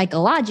is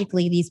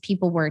psychologically, these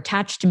people were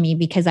attached to me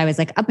because I was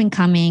up and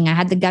coming. I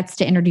had the guts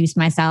to introduce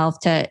myself,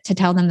 to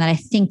tell them that I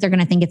think they're going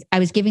to think I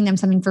was giving them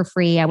something for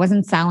free. I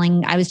wasn't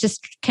selling. I was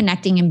just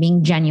connecting and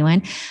being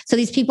genuine. So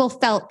these people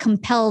felt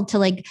compelled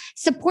to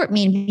support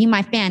me and be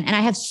my fan. And I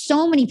have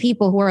so many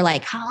people who are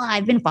like, oh,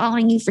 I've been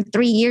following you for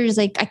 3 years.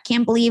 I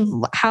can't believe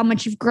how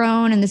much you've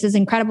grown. And this is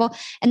incredible.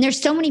 And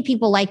there's so many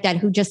people like that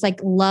who just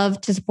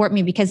love to support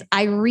me because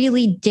I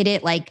really did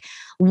it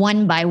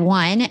one by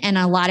one. And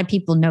a lot of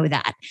people know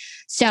that.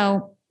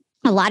 So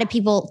a lot of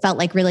people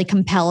felt really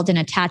compelled and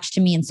attached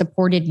to me and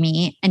supported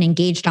me and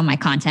engaged on my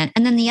content.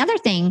 And then the other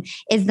thing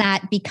is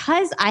that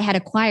because I had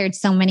acquired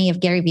so many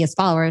of Gary Vee's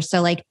followers,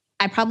 so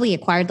I probably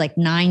acquired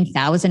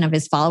 9,000 of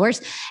his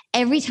followers.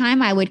 Every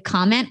time I would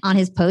comment on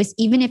his post,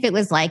 even if it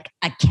was a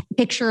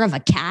picture of a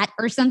cat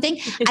or something,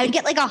 I would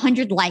get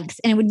 100 likes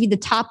and it would be the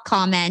top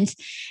comment.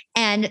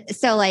 And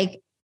so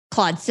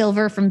Claude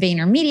Silver from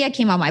VaynerMedia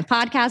came on my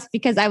podcast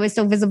because I was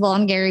so visible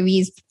on Gary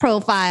Vee's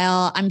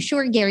profile. I'm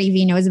sure Gary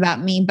Vee knows about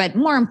me, but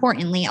more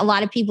importantly, a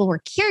lot of people were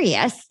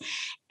curious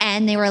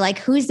and they were like,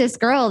 who's this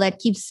girl that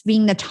keeps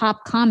being the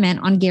top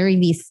comment on Gary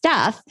Vee's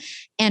stuff,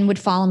 and would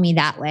follow me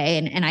that way.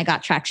 And I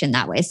got traction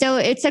that way. So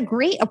it's a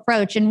great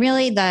approach. And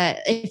really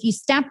if you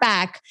step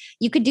back,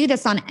 you could do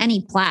this on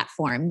any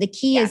platform. The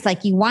key is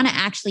you want to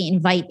actually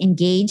invite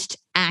engaged,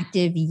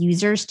 active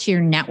users to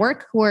your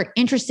network who are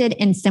interested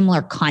in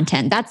similar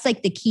content. That's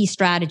the key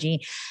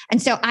strategy.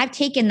 And so I've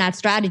taken that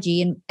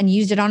strategy and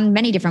used it on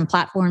many different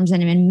platforms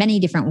and in many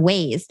different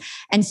ways.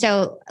 And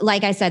so,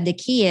 like I said, the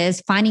key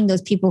is finding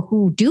those people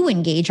who do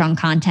engage on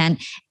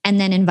content and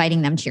then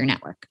inviting them to your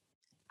network.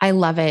 I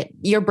love it.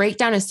 Your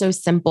breakdown is so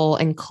simple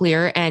and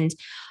clear. And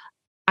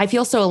I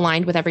feel so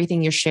aligned with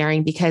everything you're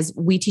sharing because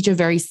we teach a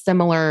very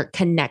similar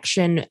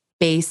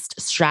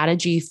connection-based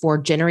strategy for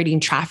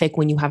generating traffic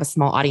when you have a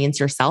small audience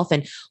yourself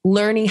and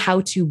learning how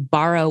to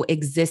borrow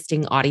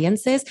existing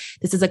audiences.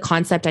 This is a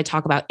concept I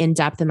talk about in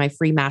depth in my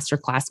free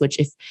masterclass, which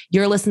if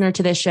you're a listener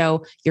to this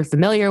show, you're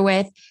familiar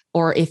with,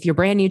 or if you're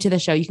brand new to the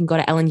show, you can go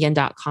to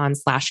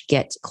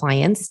ellenyin.com/get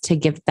clients to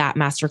give that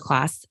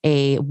masterclass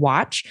a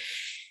watch.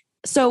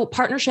 So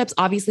partnerships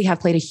obviously have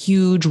played a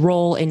huge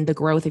role in the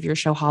growth of your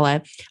show,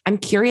 Hala. I'm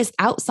curious,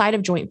 outside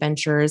of joint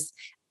ventures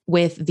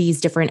with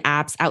these different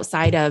apps,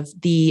 outside of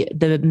the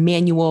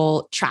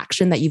manual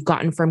traction that you've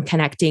gotten from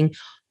connecting,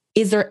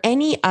 is there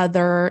any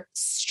other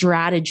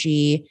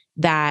strategy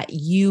that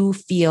you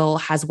feel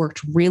has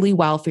worked really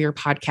well for your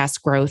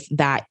podcast growth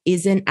that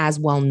isn't as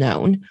well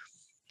known?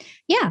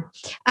 Yeah.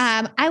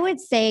 I would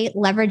say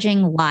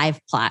leveraging live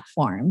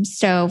platforms.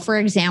 So, for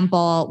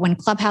example, when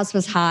Clubhouse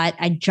was hot,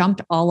 I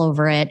jumped all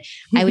over it.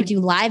 I would do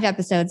live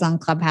episodes on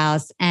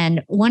Clubhouse.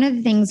 And one of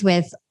the things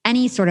with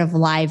any sort of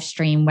live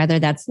stream, whether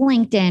that's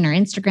LinkedIn or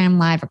Instagram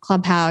Live or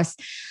Clubhouse,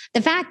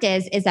 the fact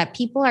is that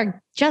people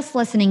are just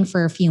listening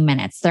for a few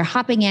minutes. They're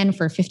hopping in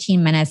for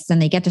 15 minutes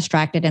and they get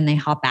distracted and they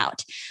hop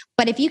out.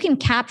 But if you can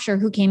capture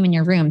who came in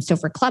your room, so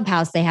for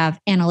Clubhouse, they have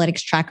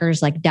analytics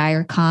trackers like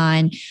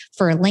DireCon.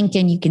 For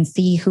LinkedIn, you can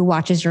see who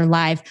watches your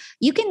live.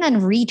 You can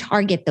then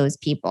retarget those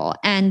people.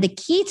 And the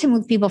key to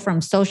move people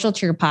from social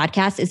to your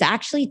podcast is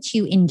actually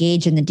to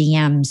engage in the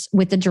DMs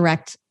with the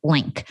direct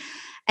link.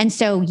 And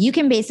so you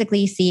can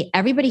basically see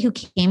everybody who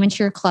came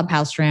into your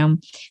Clubhouse room,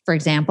 for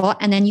example,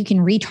 and then you can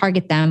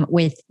retarget them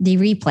with the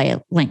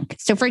replay link.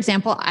 So for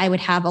example, I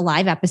would have a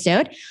live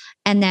episode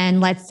and then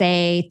let's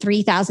say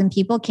 3,000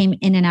 people came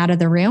in and out of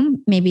the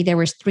room. Maybe there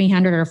was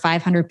 300 or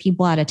 500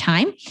 people at a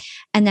time.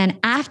 And then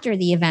after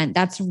the event,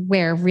 that's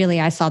where really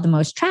I saw the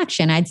most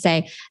traction. I'd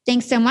say,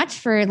 thanks so much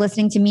for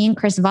listening to me and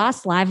Chris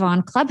Voss live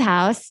on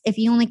Clubhouse. If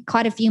you only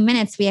caught a few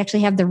minutes, we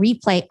actually have the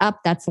replay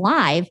up that's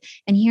live.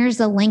 And here's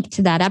a link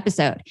to that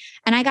episode.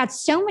 And I got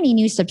so many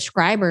new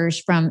subscribers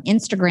from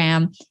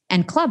Instagram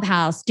and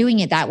Clubhouse doing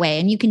it that way.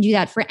 And you can do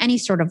that for any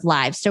sort of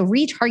live. So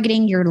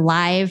retargeting your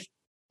live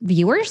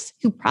viewers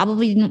who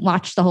probably didn't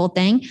watch the whole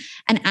thing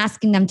and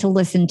asking them to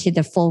listen to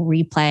the full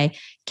replay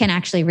can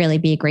actually really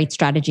be a great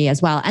strategy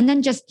as well. And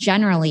then just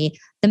generally,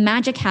 the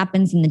magic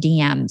happens in the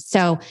DMs.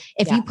 So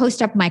if you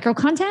post up micro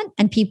content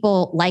and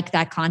people like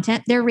that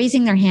content, they're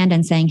raising their hand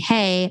and saying,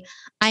 hey,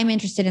 I'm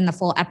interested in the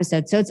full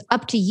episode. So it's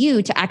up to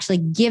you to actually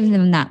give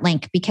them that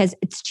link because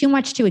it's too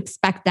much to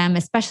expect them,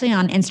 especially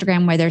on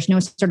Instagram where there's no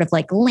sort of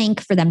like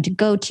link for them to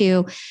go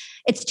to.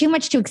 It's too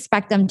much to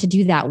expect them to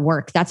do that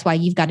work. That's why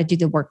you've got to do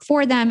the work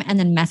for them and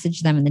then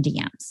message them in the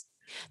DMs.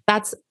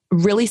 That's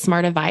really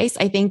smart advice.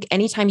 I think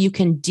anytime you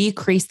can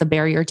decrease the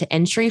barrier to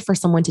entry for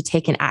someone to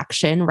take an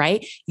action,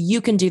 right? You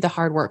can do the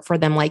hard work for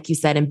them, like you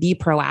said, and be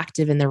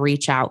proactive in the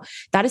reach out.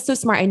 That is so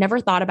smart. I never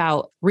thought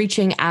about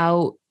reaching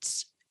out.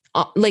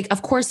 Like,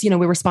 of course, we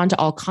respond to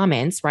all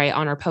comments, right,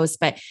 on our posts,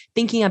 but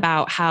thinking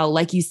about how,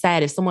 like you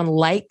said, if someone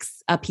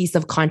likes a piece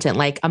of content,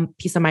 like a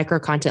piece of micro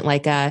content,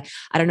 like a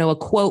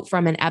quote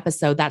from an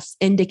episode, that's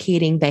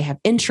indicating they have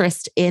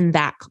interest in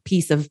that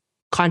piece of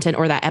content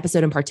or that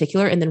episode in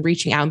particular, and then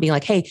reaching out and being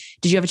like, hey,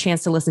 did you have a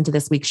chance to listen to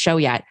this week's show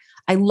yet?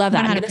 I love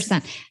that.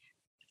 100%.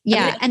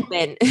 Yeah. And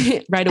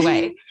right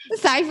away.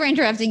 Sorry for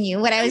interrupting you.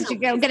 What I was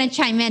going to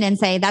chime in and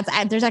say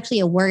there's actually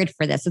a word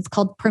for this. It's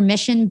called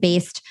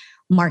permission-based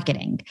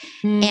marketing.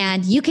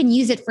 And you can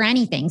use it for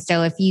anything.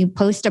 So if you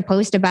post a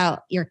post about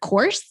your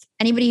course,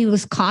 anybody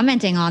who's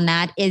commenting on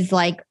that is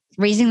like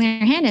raising their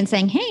hand and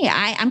saying, hey,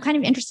 I'm kind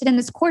of interested in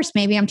this course.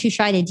 Maybe I'm too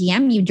shy to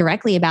DM you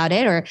directly about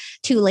it or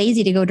too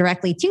lazy to go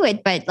directly to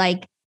it. But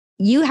like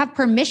you have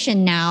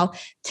permission now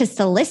to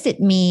solicit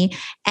me,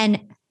 and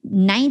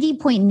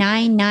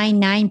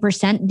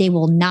 90.999% they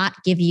will not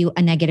give you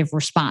a negative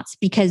response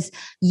because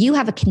you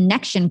have a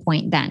connection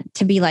point then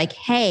to be like,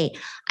 hey,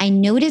 I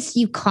noticed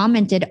you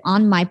commented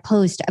on my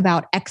post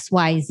about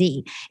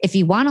XYZ. If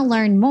you want to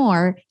learn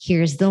more,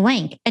 here's the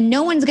link. And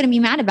no one's going to be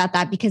mad about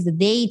that because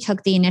they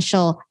took the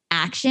initial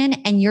action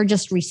and you're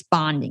just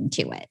responding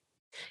to it.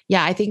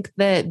 Yeah, I think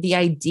the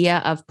idea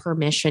of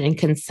permission and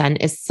consent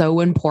is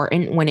so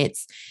important when it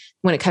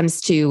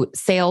comes to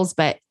sales,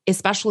 but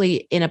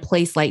especially in a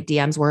place like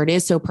DMs where it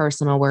is so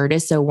personal, where it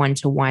is so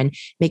one-to-one,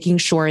 making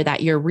sure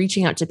that you're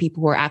reaching out to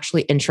people who are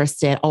actually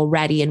interested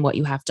already in what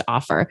you have to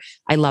offer.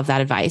 I love that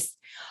advice.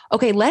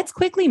 Okay, let's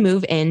quickly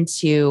move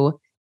into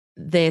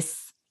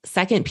this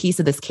second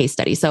piece of this case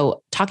study.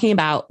 So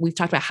we've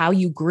talked about how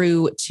you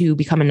grew to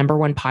become a number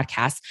one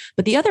podcast,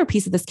 but the other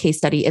piece of this case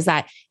study is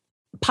that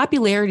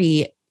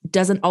popularity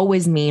doesn't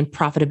always mean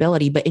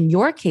profitability, but in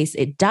your case,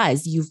 it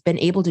does. You've been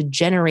able to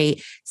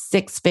generate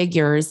 6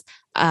 figures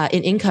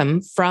in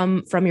income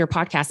from your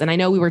podcast. And I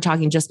know we were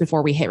talking just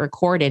before we hit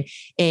record, and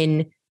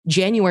in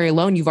January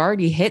alone, you've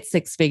already hit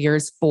 6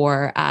 figures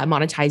for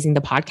monetizing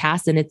the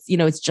podcast. And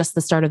it's just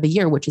the start of the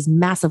year, which is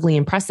massively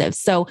impressive.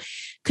 So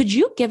could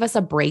you give us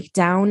a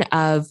breakdown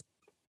of,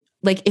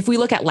 like, if we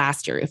look at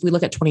last year, if we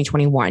look at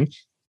 2021,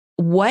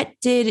 what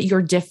did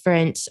your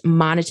different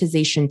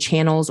monetization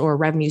channels or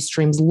revenue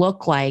streams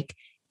look like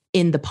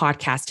in the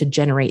podcast to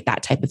generate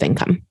that type of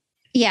income?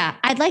 Yeah,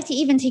 I'd like to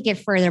even take it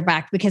further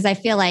back because I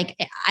feel like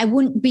I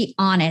wouldn't be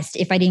honest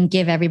if I didn't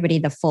give everybody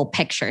the full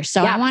picture.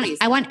 So yeah,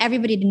 I want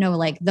everybody to know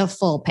like the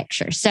full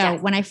picture. So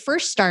when I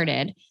first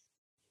started,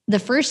 the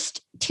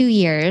first 2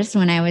 years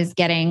when I was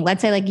getting,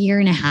 let's say like a year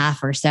and a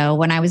half or so,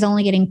 when I was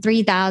only getting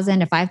 3,000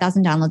 to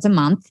 5,000 downloads a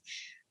month,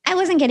 I I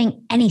wasn't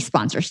getting any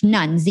sponsors,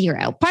 none,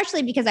 zero,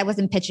 partially because I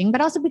wasn't pitching,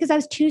 but also because I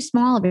was too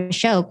small of a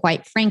show,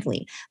 quite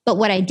frankly. But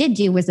what I did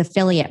do was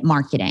affiliate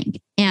marketing,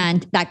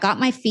 and that got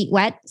my feet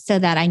wet so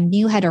that I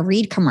knew how to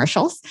read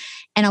commercials.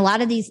 And a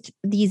lot of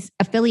these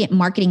affiliate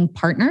marketing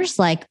partners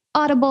like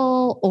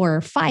Audible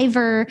or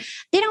Fiverr,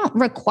 they don't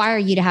require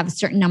you to have a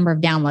certain number of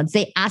downloads.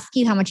 They ask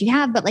you how much you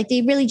have, but like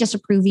they really just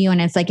approve you.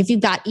 And it's like, if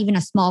you've got even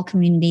a small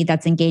community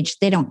that's engaged,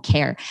 they don't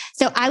care.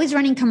 So I was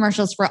running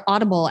commercials for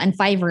Audible and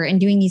Fiverr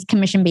and doing these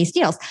commission-based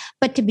deals.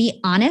 But to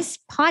be honest,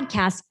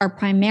 podcasts are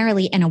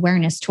primarily an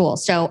awareness tool.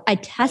 So I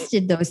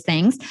tested those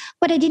things,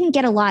 but I didn't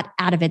get a lot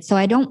out of it. So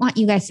I don't want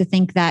you guys to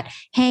think that,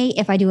 hey,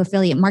 if I do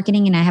affiliate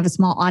marketing and I have a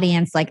small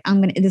audience, like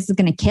this is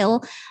going to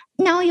kill.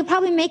 No, you'll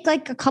probably make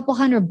like a couple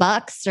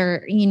 $100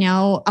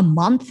 or, a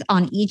month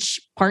on each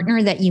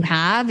partner that you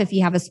have if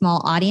you have a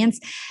small audience.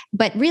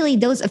 But really,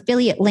 those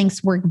affiliate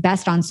links work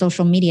best on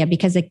social media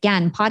because,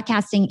 again,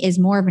 podcasting is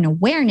more of an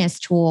awareness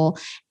tool,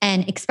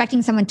 and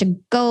expecting someone to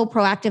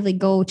proactively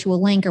go to a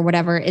link or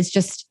whatever is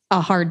just a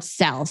hard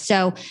sell.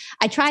 So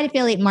I tried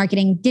affiliate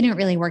marketing, didn't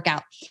really work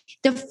out.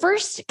 The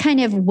first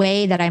kind of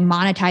way that I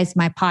monetized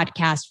my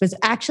podcast was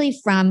actually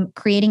from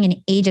creating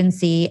an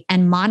agency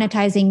and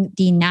monetizing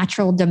the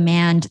natural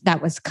demand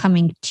that was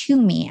coming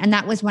to me. And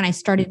that was when I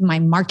started my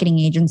marketing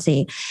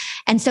agency.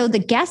 And so the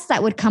guests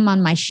that would come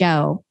on my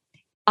show,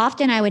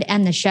 often I would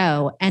end the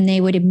show and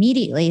they would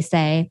immediately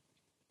say,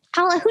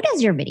 Hala, who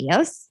does your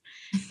videos?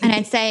 And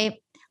I'd say,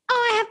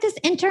 oh, I have this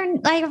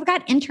intern, like I've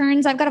got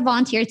interns, I've got a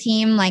volunteer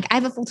team, like I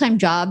have a full-time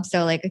job.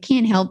 So like, I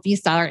can't help you,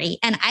 sorry.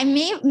 And I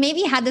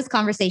maybe had this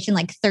conversation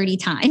like 30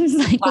 times,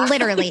 like wow.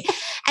 Literally.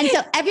 And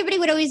so everybody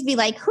would always be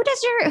like, who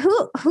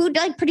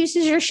like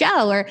produces your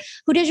show, or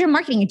who does your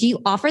marketing? Do you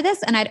offer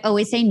this? And I'd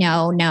always say,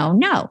 no.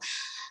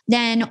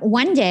 Then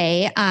one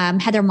day,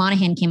 Heather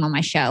Monahan came on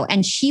my show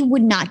and she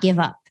would not give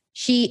up.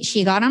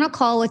 She got on a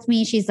call with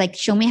me. She's like,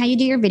 show me how you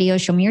do your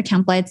videos. Show me your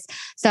templates.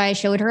 So I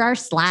showed her our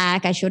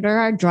Slack. I showed her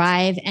our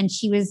Drive. And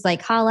she was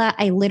like, Hala,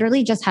 I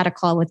literally just had a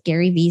call with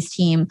Gary Vee's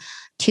team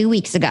 2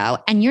 weeks ago.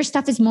 And your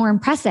stuff is more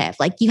impressive.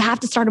 Like, you have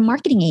to start a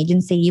marketing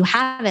agency. You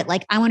have it.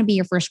 Like, I want to be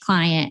your first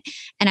client.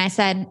 And I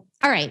said,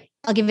 all right,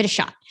 I'll give it a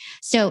shot.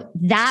 So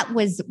that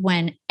was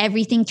when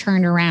everything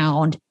turned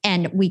around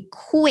and we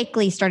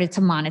quickly started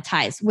to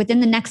monetize.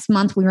 Within the next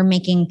month, we were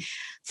making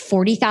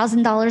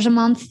 $40,000 a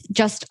month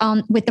just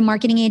with the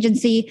marketing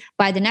agency.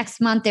 By the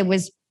next month, it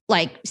was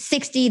like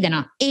 60,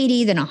 then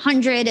 80, then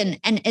 100.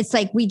 And it's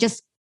like, we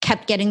just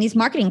kept getting these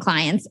marketing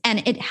clients.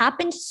 And it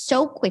happened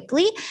so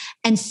quickly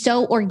and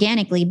so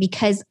organically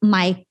because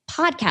my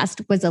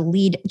podcast was a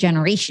lead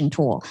generation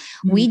tool.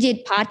 Mm-hmm. We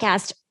did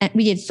podcast,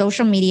 we did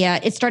social media.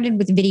 It started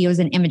with videos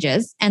and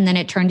images, and then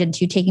it turned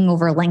into taking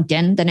over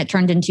LinkedIn. Then it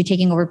turned into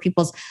taking over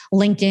people's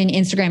LinkedIn,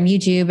 Instagram,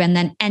 YouTube, and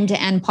then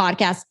end-to-end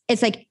podcasts.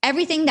 It's like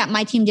everything that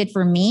my team did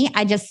for me,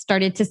 I just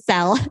started to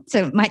sell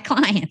to my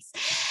clients.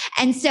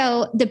 And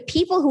so the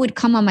people who would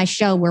come on my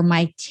show were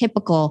my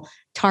typical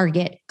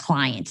target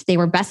clients. They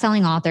were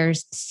best-selling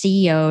authors,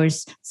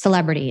 CEOs,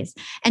 celebrities.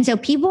 And so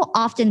people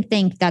often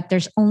think that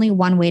there's only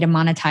one way to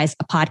monetize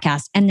a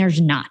podcast, and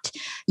there's not.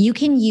 You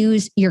can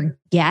use your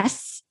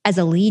guests as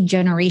a lead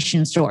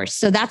generation source.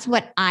 So that's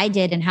what I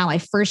did and how I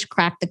first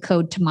cracked the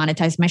code to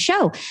monetize my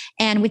show.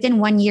 And within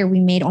 1 year,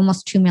 we made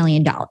almost $2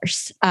 million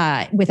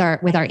with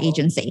our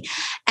agency.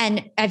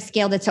 And I've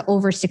scaled it to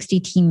over 60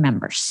 team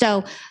members.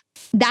 So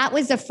that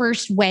was the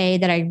first way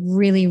that I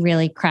really,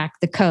 really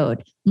cracked the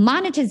code.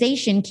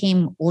 Monetization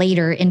came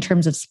later in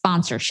terms of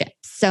sponsorship.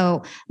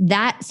 So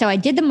I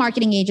did the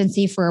marketing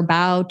agency for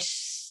about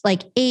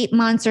like 8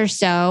 months or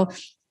so.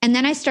 And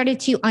then I started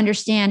to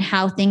understand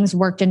how things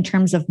worked in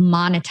terms of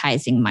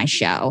monetizing my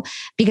show,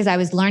 because I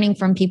was learning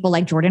from people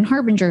like Jordan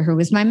Harbinger, who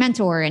was my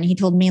mentor. And he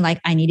told me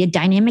like I needed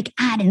dynamic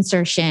ad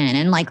insertion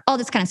and like all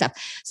this kind of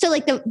stuff. So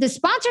like the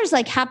sponsors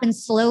like happened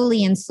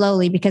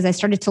slowly because I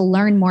started to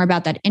learn more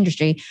about that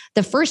industry.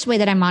 The first way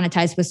that I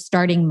monetized was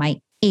starting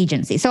my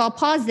agency. So I'll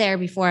pause there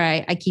before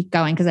I keep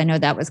going, because I know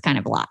that was kind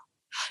of a lot.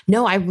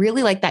 No, I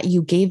really like that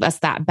you gave us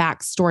that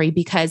backstory,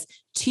 because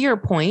to your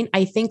point,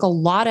 I think a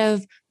lot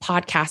of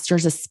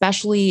podcasters,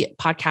 especially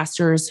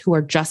podcasters who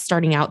are just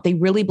starting out, they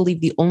really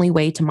believe the only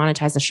way to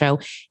monetize a show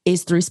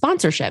is through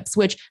sponsorships,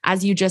 which,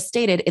 as you just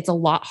stated, it's a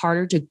lot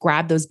harder to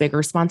grab those bigger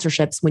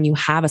sponsorships when you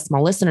have a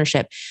small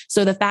listenership.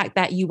 So the fact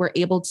that you were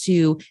able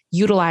to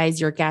utilize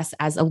your guests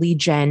as a lead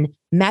gen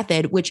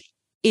method, which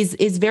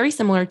is very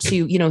similar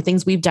to,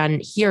 things we've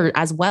done here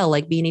as well,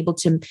 like being able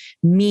to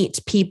meet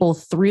people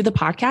through the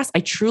podcast.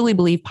 I truly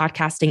believe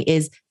podcasting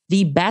is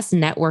the best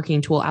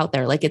networking tool out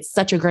there. Like, it's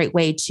such a great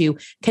way to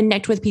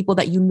connect with people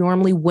that you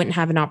normally wouldn't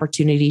have an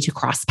opportunity to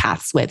cross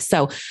paths with.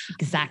 So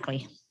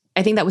exactly.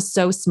 I think that was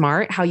so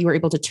smart how you were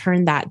able to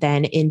turn that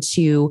then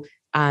into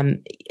a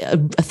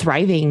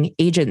thriving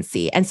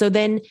agency. And so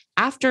then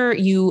after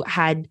you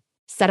had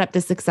set up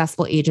this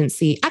successful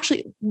agency,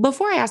 actually,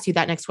 before I ask you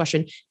that next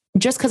question,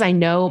 just because I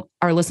know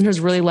our listeners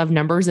really love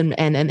numbers and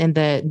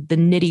the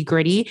nitty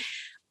gritty,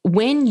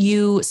 when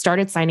you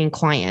started signing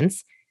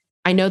clients,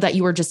 I know that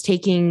you were just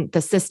taking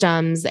the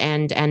systems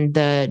and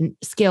the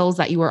skills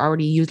that you were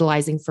already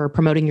utilizing for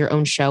promoting your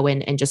own show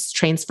and just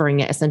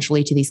transferring it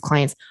essentially to these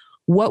clients.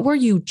 What were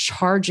you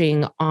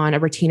charging on a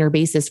retainer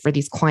basis for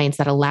these clients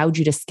that allowed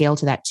you to scale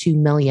to that 2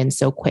 million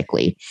so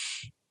quickly?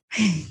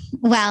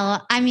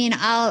 Well, I mean,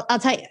 I'll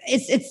tell you,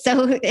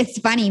 it's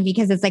funny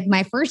because it's like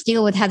my first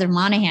deal with Heather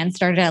Monahan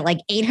started at like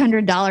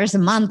 $800 a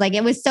month. Like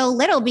it was so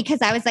little because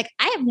I was like,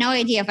 I have no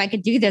idea if I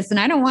could do this. And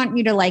I don't want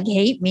you to like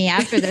hate me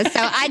after this.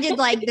 So I did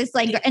like this,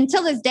 like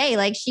until this day,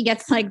 like she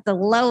gets like the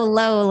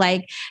low,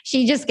 like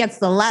she just gets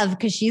the love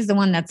because she's the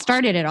one that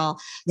started it all.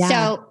 Yeah.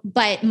 So,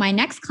 but my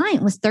next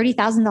client was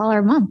 $30,000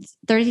 a month,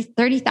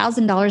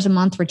 $30,000 a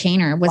month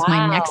retainer was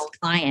my next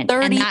client.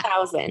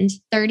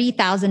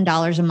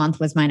 $30,000 a month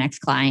was my next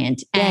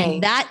client.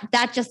 And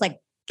that just like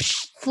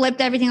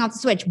flipped everything off the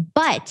switch.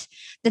 But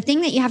the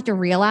thing that you have to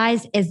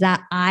realize is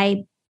that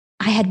I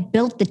had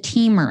built the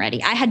team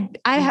already.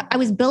 I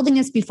was building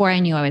this before I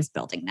knew I was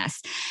building this.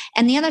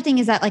 And the other thing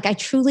is that like, I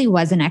truly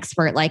was an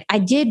expert. Like I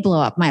did blow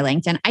up my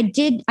LinkedIn. I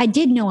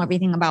did know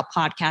everything about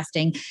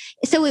podcasting.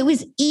 So it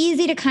was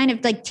easy to kind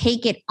of like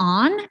take it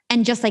on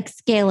and just like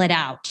scale it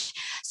out.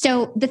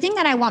 So the thing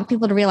that I want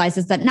people to realize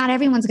is that not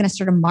everyone's going to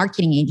start a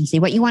marketing agency.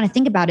 What you want to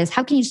think about is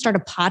how can you start a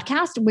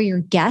podcast where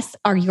your guests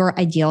are your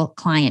ideal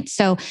client?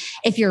 So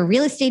if you're a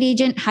real estate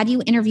agent, how do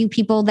you interview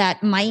people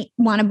that might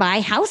want to buy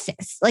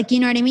houses? Like, you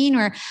know what I mean?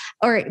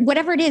 Or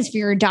whatever it is for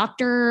your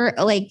doctor,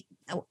 like,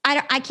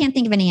 I can't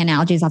think of any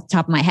analogies off the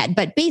top of my head,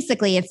 but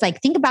basically it's like,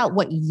 think about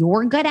what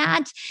you're good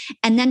at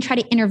and then try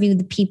to interview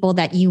the people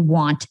that you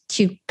want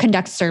to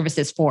conduct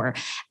services for.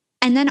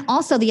 And then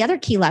also the other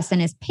key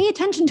lesson is pay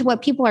attention to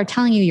what people are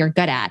telling you you're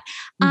good at.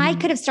 Mm-hmm. I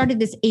could have started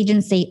this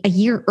agency a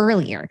year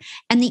earlier.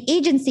 And the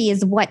agency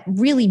is what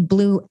really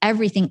blew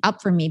everything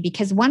up for me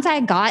because once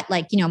I got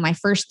like, you know, my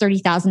first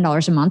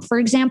 $30,000 a month, for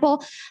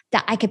example,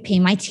 that I could pay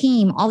my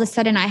team, all of a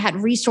sudden I had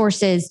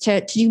resources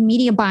to do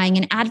media buying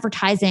and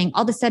advertising.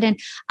 All of a sudden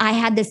I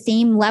had the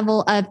same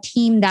level of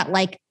team that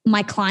like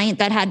my client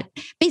that had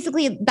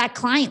basically that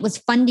client was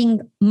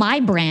funding my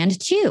brand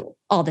too.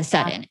 All of a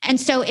sudden. And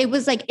so it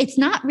was like, it's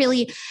not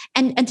really,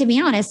 and to be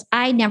honest,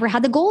 I never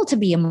had the goal to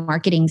be a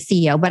marketing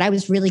CEO, but I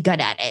was really good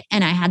at it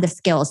and I had the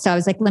skills. So I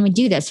was like, let me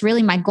do this.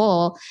 Really, my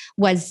goal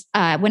was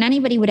when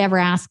anybody would ever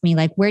ask me,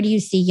 like, where do you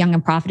see Young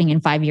and Profiting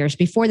in 5 years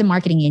before the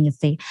marketing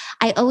agency?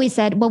 I always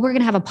said, well, we're going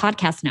to have a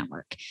podcast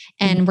network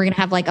and we're going to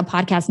have like a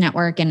podcast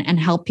network and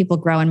help people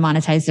grow and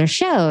monetize their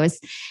shows.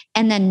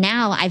 And then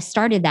now I've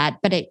started that,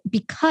 but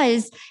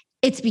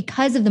it's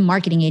because of the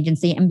marketing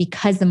agency and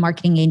because the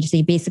marketing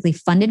agency basically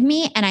funded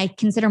me and I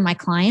consider my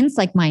clients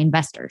like my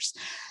investors.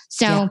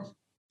 So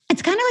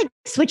it's kind of like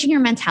switching your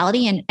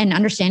mentality and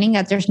understanding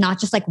that there's not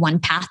just like one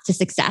path to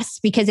success.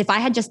 Because if I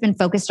had just been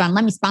focused on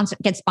let me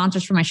get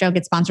sponsors for my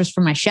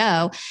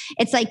show,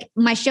 it's like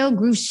my show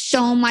grew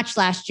so much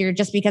last year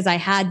just because I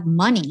had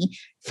money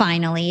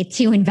finally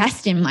to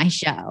invest in my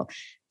show.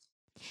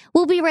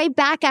 We'll be right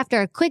back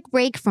after a quick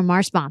break from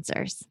our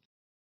sponsors.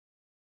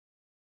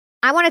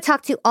 I want to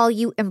talk to all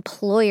you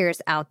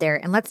employers out there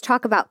and let's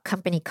talk about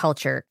company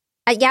culture.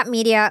 At Yap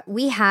Media,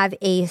 we have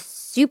a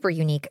super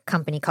unique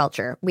company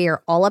culture. We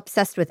are all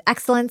obsessed with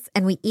excellence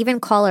and we even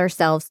call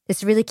ourselves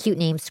this really cute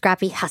name,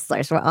 Scrappy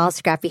Hustlers. We're all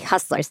Scrappy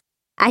Hustlers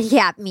at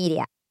Yap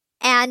Media.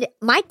 And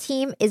my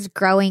team is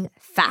growing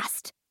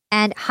fast.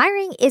 And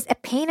hiring is a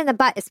pain in the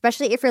butt,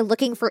 especially if you're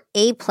looking for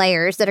A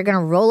players that are going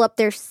to roll up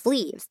their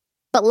sleeves.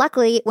 But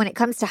luckily, when it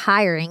comes to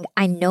hiring,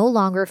 I no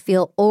longer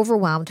feel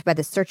overwhelmed by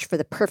the search for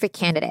the perfect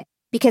candidate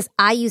because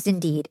I use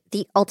Indeed,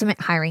 the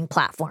ultimate hiring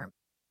platform.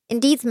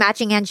 Indeed's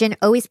matching engine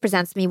always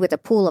presents me with a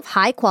pool of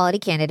high-quality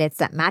candidates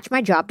that match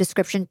my job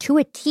description to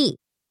a T.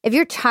 If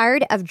you're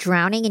tired of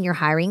drowning in your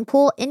hiring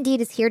pool,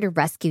 Indeed is here to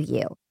rescue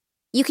you.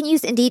 You can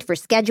use Indeed for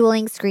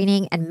scheduling,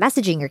 screening, and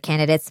messaging your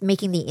candidates,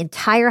 making the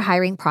entire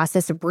hiring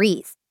process a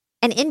breeze.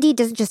 And Indeed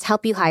doesn't just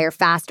help you hire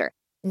faster.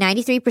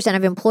 93%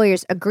 of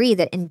employers agree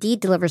that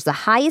Indeed delivers the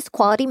highest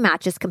quality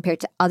matches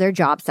compared to other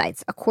job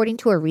sites, according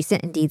to a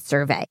recent Indeed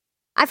survey.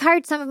 I've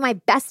hired some of my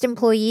best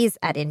employees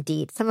at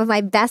Indeed, some of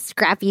my best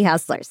scrappy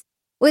hustlers.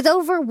 With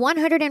over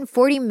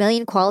 140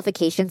 million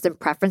qualifications and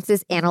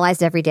preferences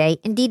analyzed every day,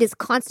 Indeed is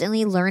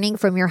constantly learning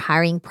from your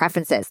hiring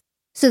preferences.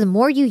 So the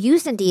more you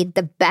use Indeed,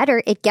 the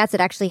better it gets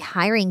at actually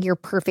hiring your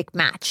perfect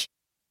match.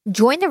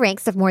 Join the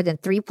ranks of more than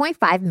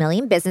 3.5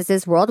 million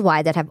businesses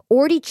worldwide that have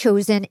already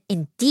chosen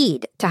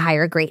Indeed to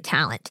hire great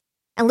talent.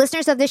 And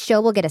listeners of this show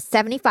will get a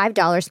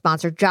 $75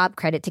 sponsored job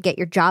credit to get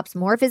your jobs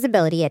more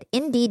visibility at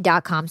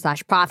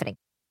Indeed.com/profiting.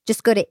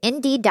 Just go to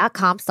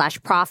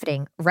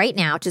Indeed.com/profiting right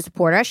now to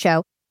support our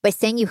show by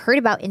saying you heard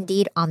about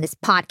Indeed on this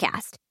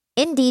podcast.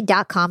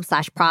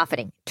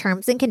 Indeed.com/profiting.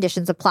 Terms and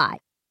conditions apply.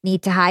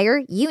 Need to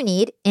hire? You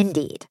need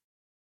Indeed.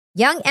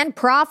 Young and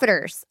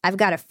Profiters, I've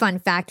got a fun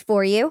fact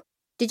for you.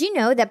 Did you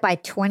know that by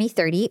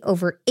 2030,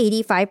 over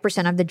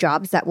 85% of the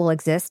jobs that will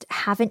exist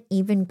haven't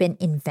even been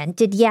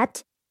invented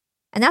yet?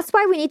 And that's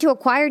why we need to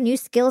acquire new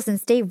skills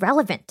and stay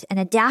relevant and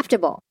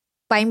adaptable.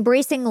 By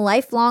embracing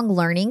lifelong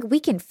learning,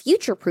 we can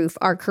future-proof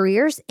our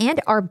careers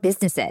and our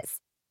businesses.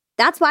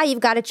 That's why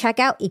you've got to check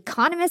out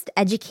Economist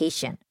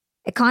Education.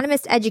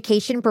 Economist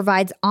Education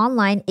provides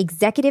online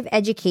executive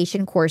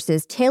education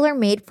courses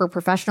tailor-made for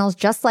professionals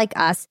just like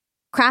us,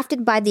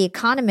 crafted by The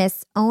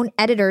Economist's own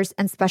editors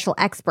and special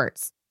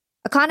experts.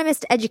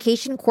 Economist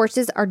Education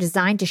courses are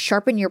designed to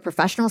sharpen your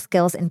professional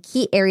skills in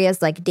key areas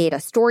like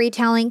data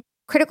storytelling,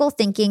 critical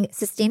thinking,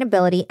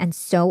 sustainability, and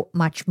so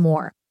much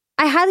more.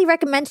 I highly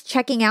recommend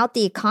checking out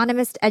the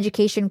Economist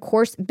Education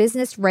course,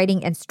 Business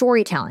Writing and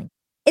Storytelling.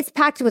 It's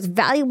packed with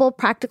valuable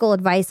practical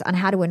advice on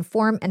how to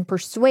inform and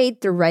persuade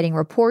through writing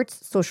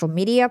reports, social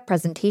media,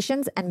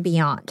 presentations, and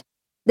beyond.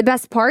 The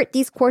best part,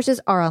 these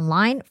courses are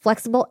online,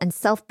 flexible, and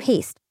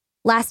self-paced,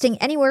 lasting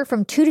anywhere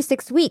from 2 to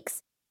 6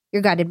 weeks.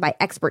 You're guided by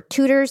expert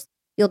tutors.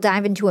 You'll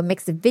dive into a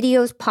mix of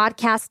videos,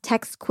 podcasts,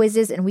 texts,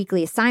 quizzes, and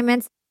weekly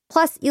assignments.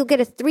 Plus, you'll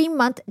get a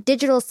 3-month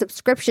digital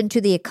subscription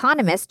to The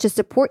Economist to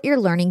support your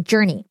learning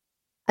journey.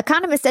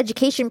 Economist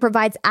Education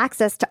provides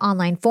access to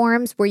online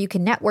forums where you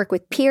can network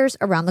with peers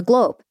around the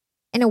globe.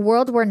 In a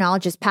world where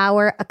knowledge is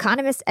power,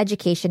 Economist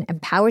Education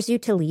empowers you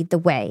to lead the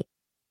way.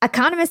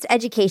 Economist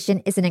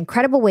Education is an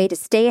incredible way to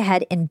stay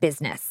ahead in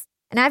business.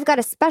 And I've got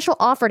a special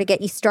offer to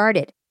get you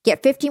started.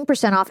 Get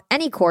 15% off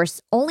any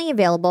course, only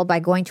available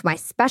by going to my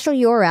special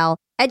URL,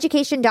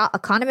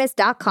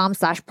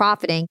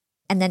 education.economist.com/profiting,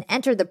 and then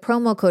enter the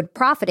promo code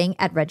profiting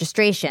at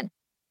registration.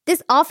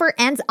 This offer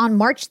ends on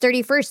March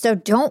 31st, so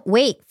don't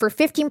wait. For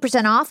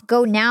 15% off,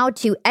 go now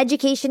to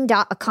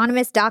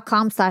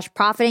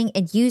education.economist.com/profiting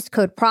and use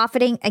code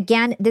profiting.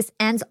 Again, this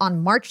ends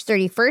on March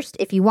 31st.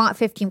 If you want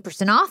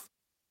 15% off,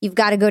 you've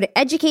got to go to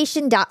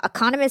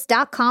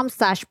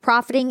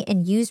education.economist.com/profiting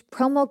and use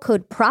promo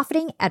code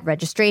profiting at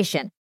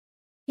registration.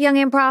 Young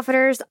and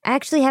profiters, I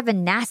actually have a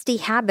nasty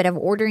habit of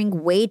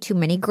ordering way too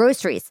many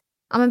groceries.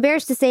 I'm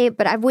embarrassed to say it,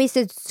 but I've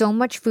wasted so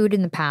much food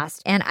in the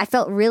past, and I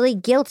felt really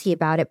guilty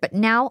about it, but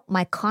now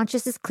my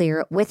conscience is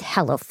clear with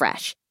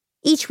HelloFresh.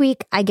 Each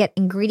week, I get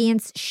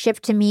ingredients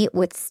shipped to me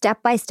with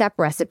step-by-step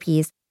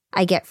recipes.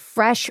 I get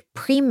fresh,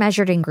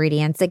 pre-measured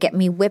ingredients that get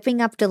me whipping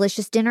up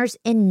delicious dinners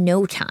in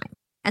no time.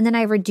 And then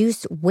I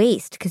reduce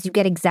waste because you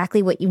get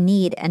exactly what you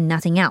need and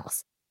nothing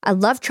else. I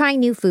love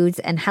trying new foods,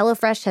 and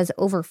HelloFresh has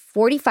over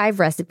 45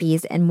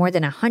 recipes and more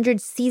than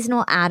 100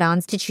 seasonal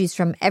add-ons to choose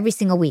from every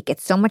single week.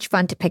 It's so much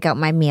fun to pick out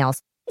my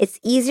meals. It's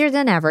easier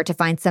than ever to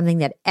find something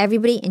that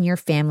everybody in your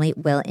family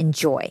will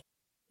enjoy.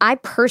 I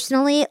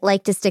personally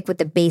like to stick with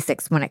the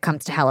basics when it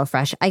comes to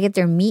HelloFresh. I get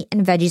their meat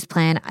and veggies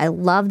plan. I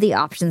love the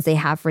options they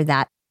have for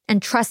that.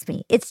 And trust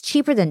me, it's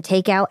cheaper than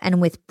takeout,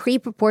 and with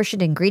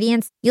pre-proportioned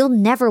ingredients, you'll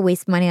never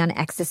waste money on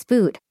excess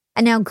food.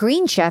 And now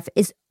Green Chef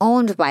is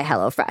owned by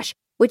HelloFresh,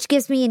 which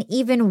gives me an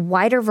even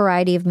wider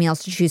variety of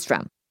meals to choose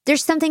from.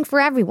 There's something for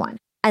everyone.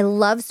 I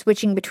love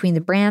switching between the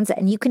brands,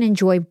 and you can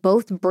enjoy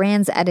both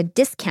brands at a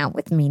discount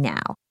with me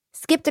now.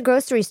 Skip the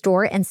grocery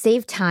store and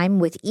save time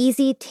with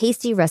easy,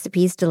 tasty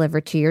recipes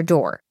delivered to your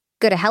door.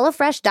 Go to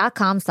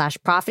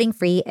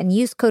HelloFresh.com/profitingfree and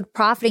use code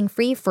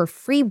profitingfree for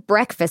free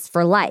breakfast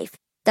for life.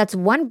 That's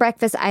one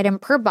breakfast item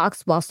per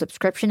box while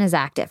subscription is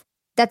active.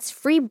 That's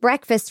free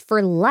breakfast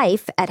for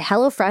life at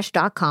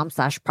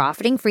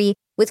HelloFresh.com/profitingfree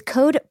with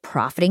code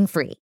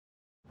profitingfree.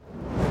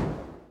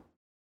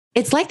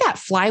 It's like that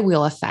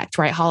flywheel effect,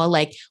 right, Hala?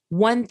 Like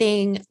one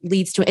thing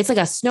leads to, it's like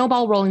a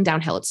snowball rolling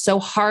downhill. It's so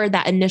hard,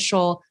 that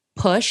initial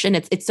push, and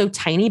it's so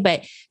tiny,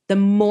 but the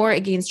more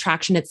it gains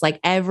traction, it's like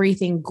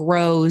everything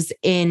grows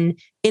in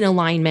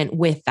alignment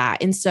with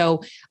that. And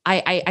so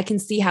I can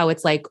see how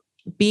it's like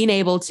being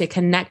able to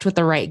connect with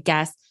the right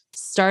guests,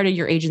 started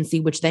your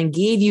agency, which then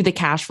gave you the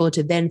cash flow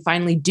to then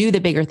finally do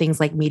the bigger things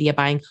like media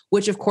buying,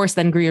 which of course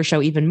then grew your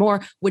show even more,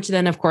 which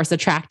then of course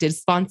attracted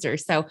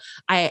sponsors. So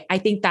I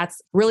think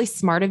that's really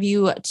smart of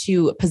you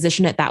to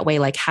position it that way.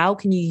 Like, how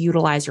can you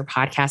utilize your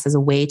podcast as a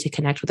way to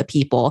connect with the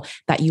people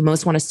that you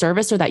most want to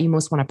service or that you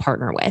most want to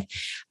partner with?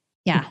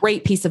 Yeah.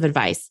 Great piece of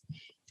advice.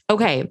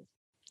 Okay.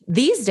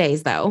 These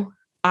days though,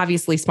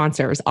 obviously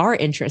sponsors are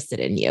interested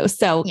in you.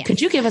 So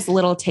could you give us a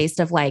little taste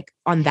of, like,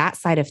 on that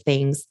side of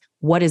things,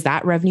 what does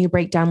that revenue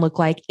breakdown look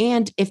like?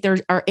 And if there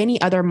are any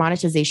other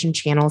monetization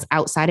channels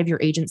outside of your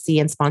agency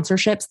and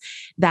sponsorships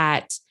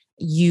that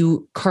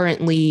you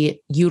currently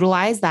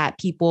utilize that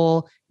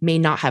people may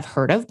not have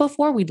heard of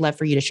before, we'd love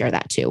for you to share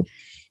that too.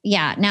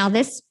 Yeah. Now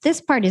this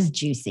part is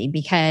juicy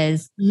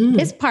because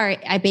this part,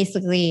 I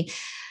basically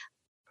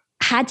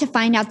had to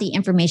find out the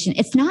information.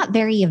 It's not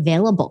very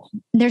available.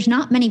 There's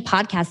not many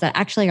podcasts that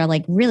actually are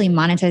like really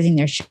monetizing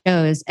their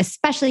shows,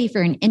 especially if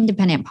you're an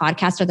independent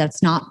podcaster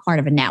that's not part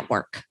of a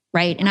network,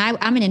 right? And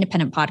I'm an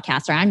independent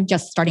podcaster. I'm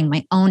just starting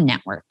my own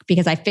network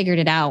because I figured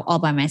it out all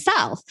by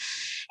myself.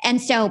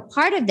 And so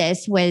part of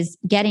this was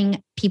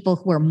getting people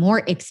who are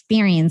more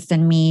experienced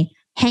than me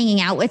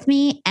hanging out with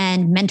me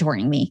and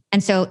mentoring me.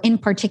 And so in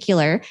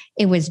particular,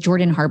 it was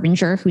Jordan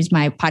Harbinger, who's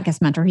my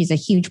podcast mentor. He's a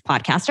huge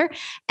podcaster.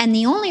 And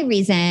the only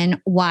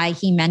reason why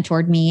he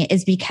mentored me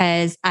is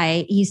because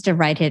I used to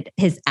write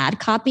his ad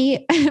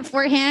copy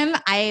for him.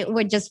 I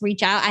would just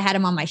reach out. I had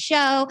him on my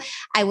show.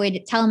 I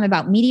would tell him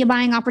about media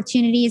buying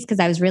opportunities because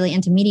I was really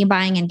into media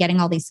buying and getting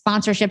all these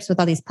sponsorships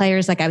with all these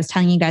players like I was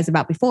telling you guys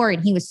about before.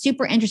 And he was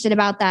super interested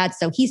about that.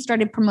 So he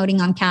started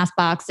promoting on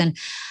Castbox, and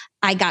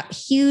I got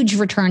huge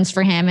returns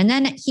for him. And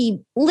then he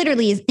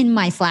literally is in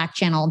my Slack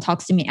channel and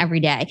talks to me every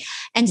day.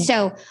 And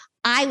so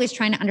I was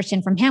trying to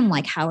understand from him,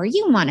 like, how are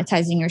you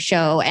monetizing your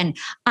show? And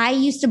I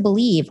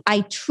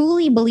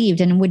truly believed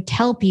and would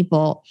tell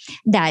people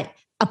that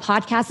a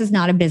podcast is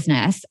not a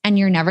business and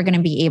you're never going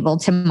to be able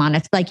to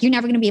monetize. Like, you're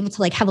never going to be able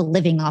to have a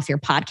living off your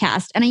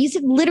podcast. And I used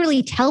to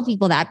literally tell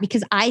people that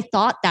because I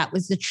thought that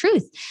was the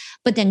truth.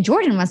 But then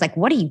Jordan was like,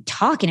 what are you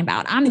talking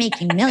about? I'm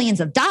making millions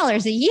of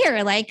dollars a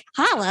year. Like,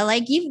 Hala,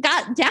 like, you've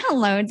got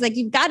downloads, like,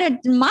 you've got to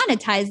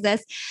monetize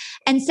this.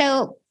 And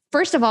so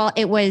first of all,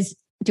 it was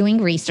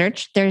doing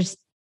research. There's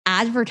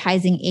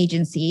advertising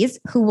agencies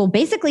who will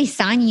basically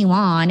sign you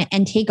on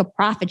and take a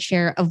profit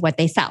share of what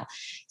they sell.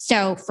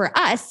 So for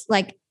us,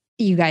 like,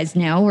 you guys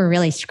know, we're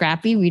really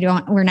scrappy.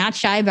 We're not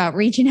shy about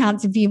reaching out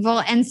to people.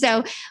 And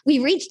so we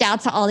reached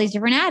out to all these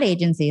different ad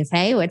agencies.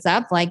 Hey, what's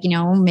up? Like,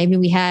 maybe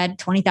we had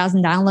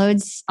 20,000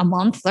 downloads a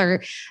month,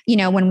 or,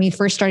 when we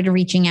first started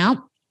reaching out.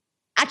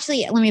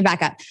 Actually, let me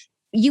back up.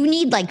 You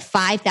need like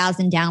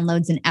 5,000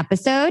 downloads an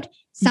episode,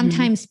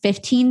 sometimes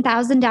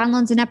 15,000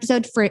 downloads an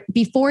episode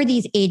before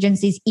these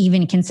agencies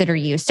even consider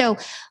you. So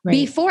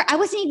before, I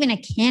wasn't even a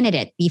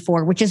candidate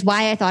before, which is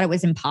why I thought it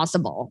was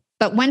impossible.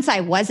 But once I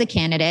was a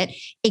candidate,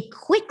 it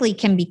quickly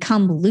can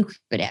become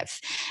lucrative.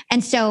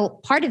 And so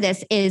part of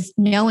this is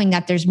knowing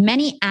that there's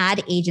many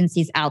ad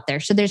agencies out there.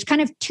 So there's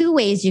kind of two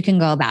ways you can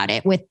go about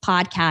it with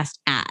podcast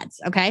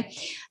ads. Okay.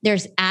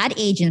 There's ad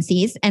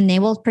agencies, and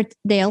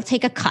they'll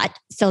take a cut.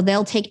 So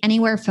they'll take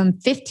anywhere from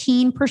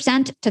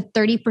 15% to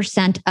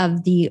 30%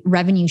 of the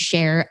revenue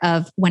share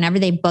of whenever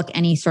they book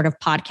any sort of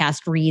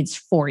podcast reads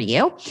for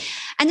you.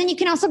 And then you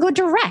can also go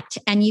direct,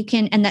 and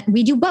that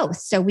we do both.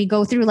 So we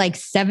go through like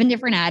 7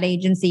 different ad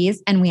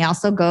agencies, and we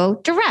also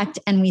go direct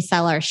and we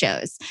sell our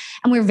shows,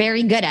 and we're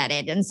very good at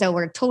it. And so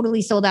we're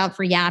totally sold out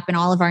for Yap and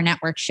all of our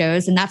network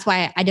shows. And that's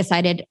why I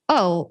decided,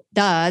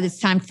 it's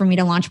time for me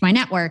to launch my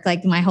network.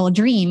 Like, my whole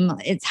dream,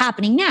 it's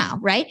happening now.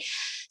 Right.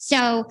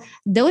 So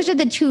those are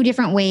the 2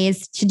 different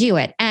ways to do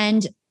it.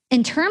 And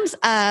in terms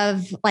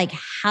of like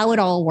how it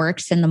all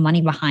works and the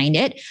money behind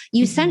it,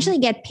 you essentially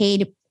get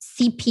paid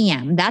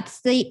CPM.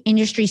 That's the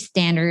industry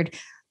standard.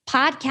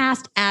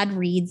 Podcast ad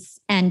reads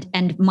and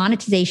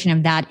monetization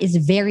of that is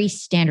very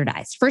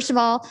standardized. First of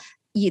all,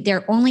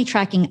 they're only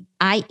tracking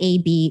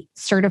IAB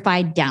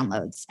certified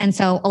downloads. And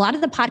so a lot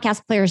of the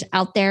podcast players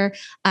out there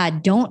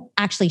don't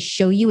actually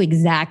show you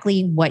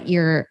exactly what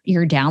your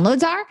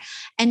downloads are.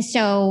 And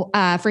so,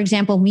 for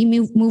example, we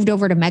moved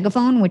over to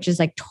Megaphone, which is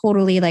like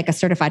totally like a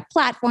certified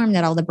platform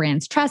that all the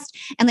brands trust.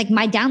 And like,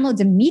 my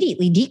downloads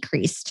immediately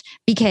decreased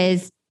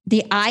because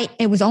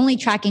it was only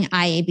tracking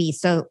IAB.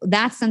 So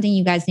that's something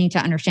you guys need to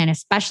understand,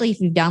 especially if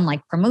you've done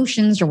like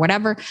promotions or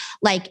whatever.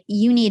 Like,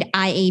 you need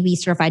IAB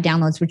certified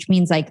downloads, which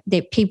means like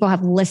people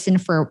have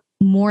listened for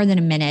more than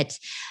a minute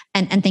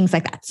and things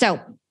like that. So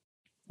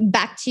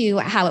back to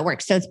how it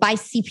works. So it's by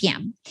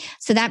CPM.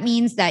 So that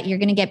means that you're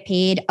going to get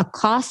paid a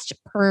cost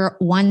per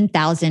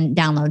 1,000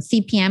 downloads.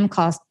 CPM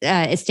cost,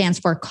 it stands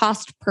for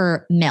cost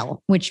per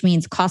mil, which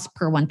means cost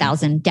per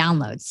 1,000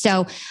 downloads.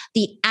 So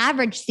the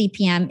average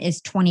CPM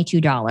is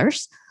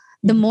 $22.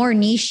 The more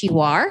niche you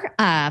are,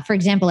 for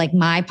example, like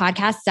my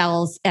podcast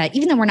sells,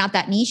 even though we're not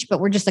that niche, but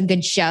we're just a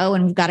good show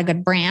and we've got a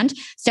good brand.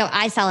 So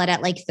I sell it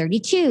at like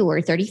 $32 or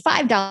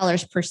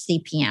 $35 per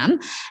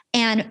CPM.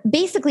 And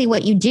basically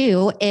what you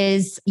do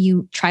is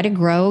you try to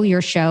grow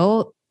your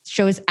show's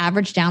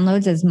average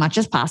downloads as much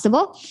as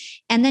possible.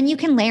 And then you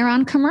can layer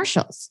on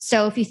commercials.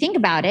 So if you think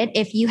about it,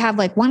 if you have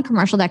like one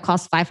commercial that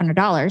costs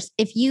 $500,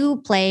 if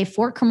you play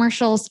 4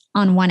 commercials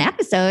on one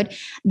episode,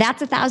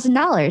 that's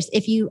 $1,000.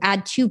 If you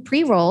add 2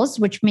 pre-rolls,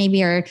 which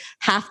maybe are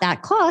half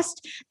that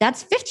cost,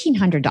 that's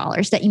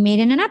 $1,500 that you made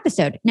in an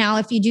episode. Now,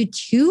 if you do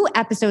 2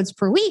 episodes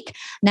per week,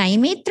 now you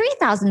made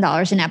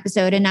 $3,000 an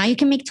episode, and now you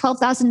can make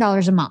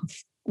 $12,000 a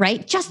month.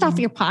 Right? Just off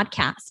your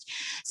podcast.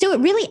 So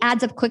it really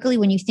adds up quickly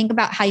when you think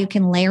about how you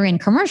can layer in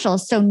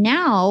commercials. So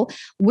now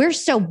we're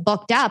so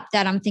booked up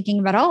that I'm thinking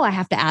about, I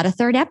have to add a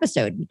 3rd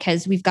episode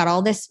because we've got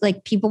all this,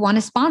 like, people want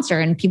to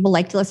sponsor and people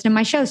like to listen to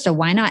my show. So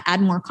why not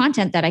add more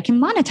content that I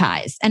can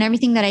monetize? And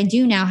everything that I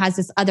do now has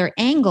this other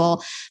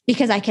angle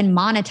because I can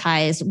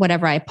monetize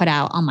whatever I put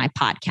out on my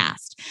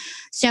podcast.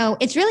 So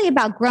it's really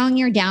about growing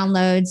your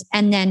downloads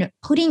and then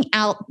putting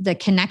out the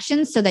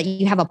connections so that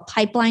you have a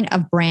pipeline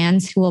of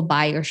brands who will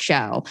buy your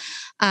show.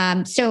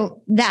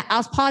 So that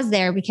I'll pause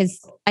there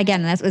because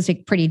again, that was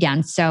like pretty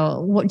dense.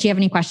 So do you have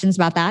any questions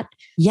about that?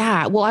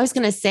 Yeah. Well, I was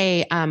going to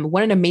say,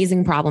 what an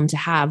amazing problem to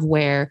have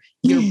where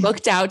you're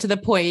booked out to the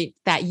point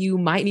that you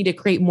might need to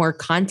create more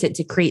content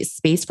to create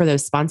space for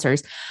those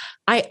sponsors.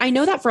 I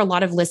know that for a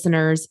lot of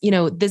listeners,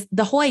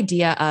 the whole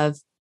idea of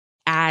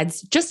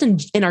ads just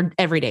in our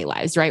everyday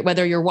lives, right?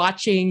 Whether you're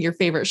watching your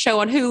favorite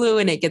show on Hulu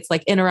and it gets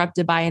like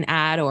interrupted by an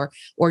ad or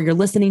you're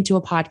listening to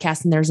a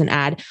podcast and there's an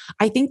ad.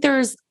 I think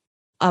there's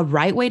a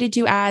right way to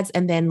do ads.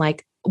 And then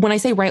like, when I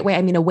say right way,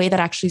 I mean a way that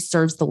actually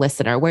serves the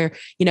listener where,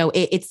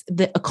 it's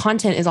the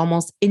content is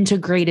almost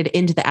integrated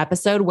into the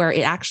episode where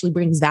it actually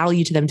brings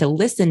value to them to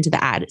listen to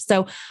the ad.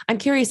 So I'm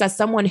curious, as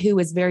someone who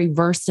is very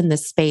versed in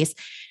this space,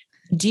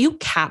 do you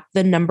cap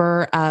the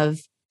number of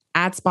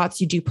ad spots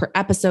you do per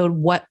episode?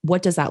 What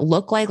does that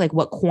look like? Like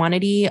what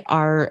quantity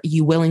are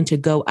you willing to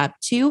go up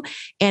to?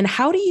 And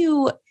how do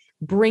you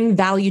bring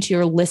value to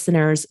your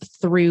listeners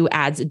through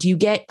ads? Do you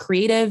get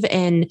creative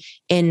in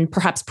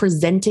perhaps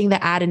presenting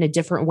the ad in a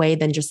different way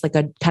than just like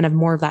a kind of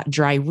more of that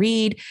dry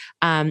read?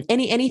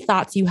 Any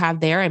thoughts you have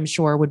there, I'm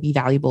sure would be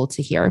valuable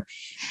to hear.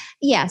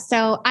 Yeah.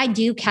 So I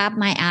do cap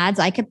my ads.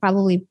 I could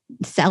probably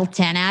sell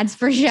 10 ads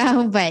per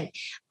show, but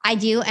I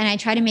do. And I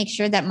try to make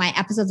sure that my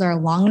episodes are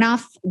long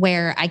enough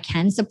where I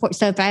can support.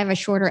 So if I have a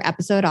shorter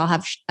episode, I'll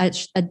have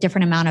a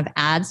different amount of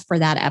ads for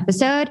that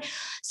episode.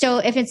 So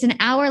if it's an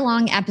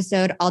hour-long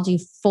episode, I'll do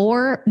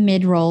 4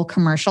 mid-roll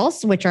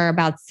commercials, which are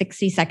about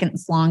 60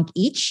 seconds long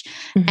each,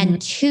 and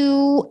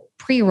 2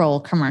 pre-roll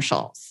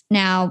commercials.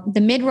 Now,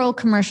 the mid-roll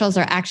commercials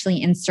are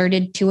actually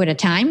inserted 2 at a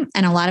time.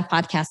 And a lot of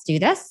podcasts do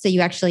this. So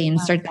you actually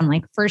insert them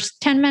like first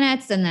 10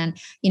 minutes and then,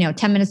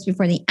 10 minutes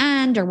before the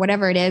end or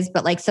whatever it is.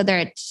 But like, so they're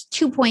at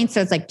 2 points.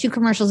 So it's like 2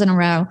 commercials in a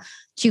row,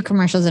 2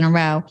 commercials in a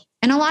row.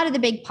 And a lot of the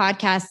big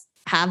podcasts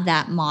have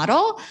that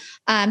model.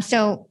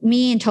 So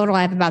me in total,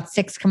 I have about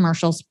 6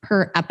 commercials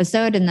per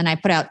episode. And then I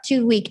put out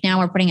 2 a week. Now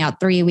we're putting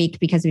out 3 a week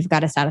because we've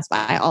got to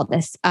satisfy all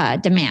this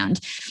demand.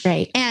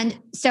 Right. And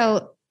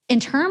so in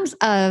terms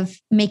of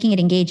making it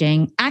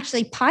engaging,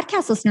 actually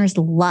podcast listeners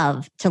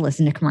love to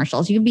listen to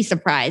commercials. You'd be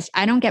surprised.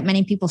 I don't get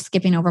many people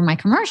skipping over my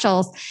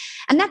commercials.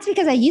 And that's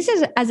because I use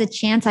it as a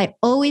chance. I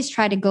always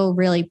try to go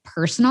really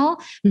personal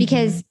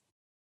because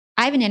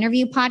I have an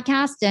interview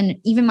podcast and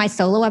even my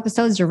solo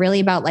episodes are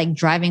really about like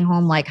driving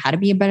home, like how to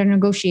be a better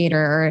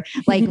negotiator or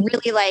like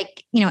really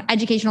like,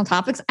 educational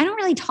topics. I don't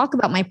really talk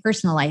about my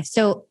personal life.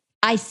 So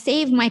I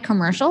save my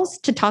commercials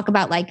to talk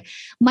about like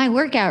my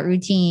workout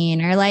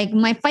routine or like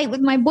my fight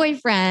with my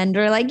boyfriend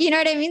or like, you know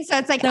what I mean? So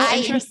it's like,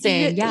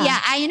 interesting.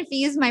 I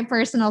infuse my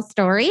personal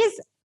stories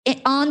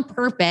on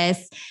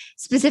purpose,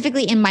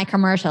 specifically in my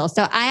commercial.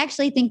 So I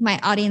actually think my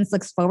audience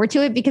looks forward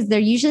to it because they're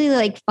usually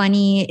like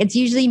funny. It's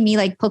usually me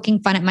like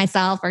poking fun at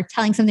myself or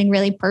telling something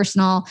really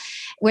personal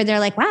where they're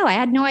like, wow, I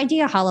had no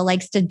idea Hala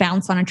likes to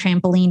bounce on a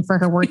trampoline for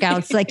her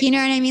workouts. Like, you know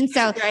what I mean?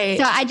 So,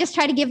 so I just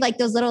try to give like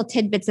those little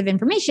tidbits of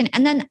information.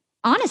 And then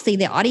honestly,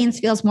 the audience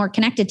feels more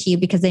connected to you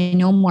because they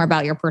know more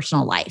about your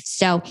personal life.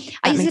 So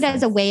I use it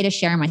as a way to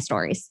share my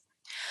stories.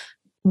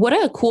 What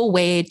a cool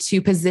way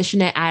to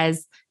position it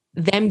as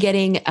them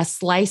getting a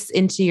slice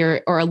into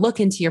or a look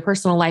into your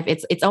personal life.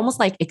 It's almost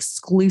like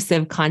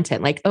exclusive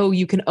content. Like, oh,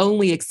 you can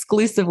only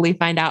exclusively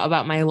find out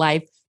about my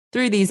life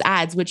through these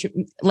ads, which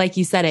like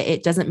you said,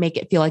 it doesn't make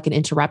it feel like an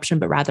interruption,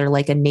 but rather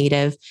like a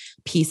native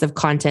piece of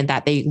content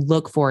that they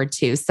look forward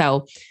to.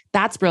 So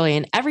that's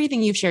brilliant.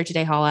 Everything you've shared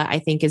today, Hala, I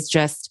think is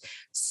just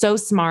so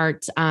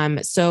smart,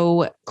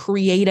 so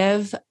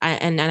creative.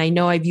 And I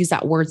know I've used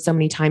that word so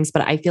many times,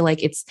 but I feel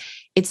like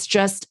it's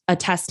just a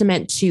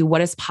testament to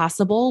what is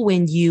possible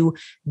when you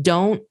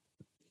don't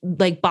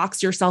like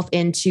box yourself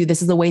into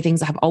this is the way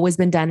things have always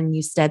been done. And you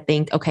instead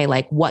think, okay,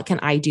 like what can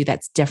I do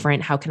that's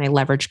different? How can I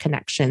leverage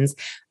connections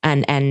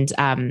and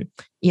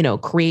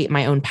create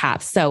my own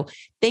path? So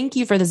thank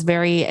you for this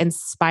very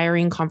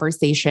inspiring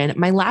conversation.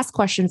 My last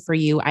question for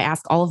you, I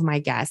ask all of my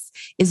guests,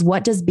 is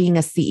what does being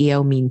a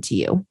CEO mean to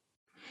you?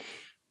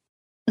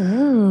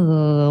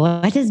 Ooh,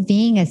 what does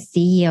being a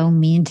CEO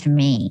mean to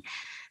me?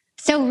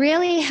 So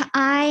really,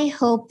 I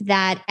hope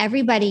that I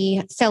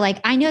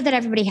know that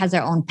everybody has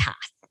their own path.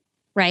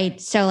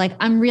 Right. So like,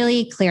 I'm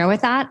really clear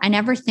with that. I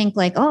never think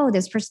like, oh,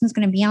 this person's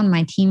going to be on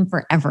my team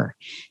forever.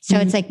 So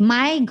it's like,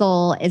 my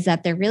goal is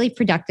that they're really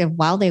productive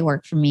while they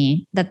work for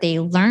me, that they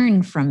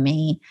learn from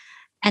me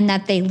and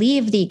that they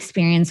leave the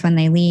experience when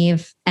they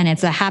leave. And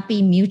it's a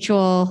happy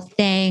mutual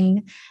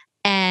thing.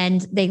 And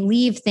and they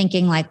leave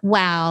thinking like,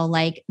 wow,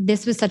 like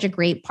this was such a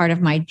great part of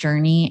my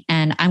journey.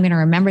 And I'm going to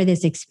remember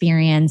this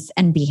experience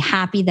and be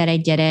happy that I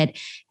did it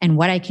and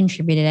what I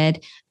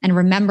contributed. And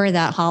remember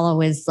that Hala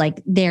was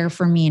like there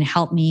for me and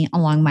helped me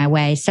along my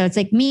way. So it's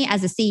like me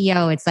as a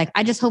CEO, it's like,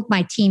 I just hope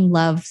my team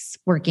loves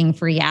working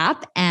for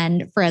Yap.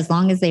 And for as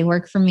long as they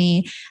work for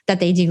me,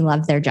 that they do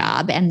love their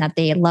job and that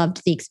they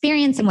loved the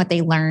experience and what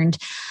they learned.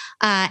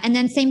 And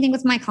then same thing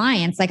with my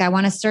clients. Like I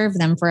want to serve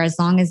them for as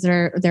long as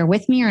they're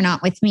with me or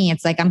not with me.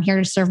 It's like, I'm here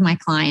to serve my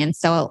clients.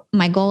 So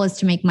my goal is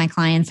to make my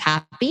clients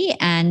happy.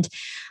 And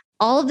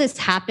all of this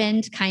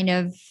happened kind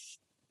of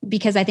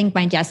because I think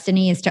my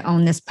destiny is to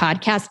own this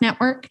podcast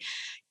network.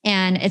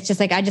 And it's just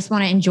like, I just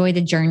want to enjoy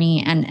the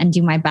journey and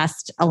do my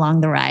best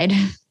along the ride.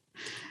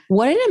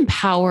 What an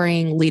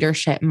empowering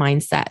leadership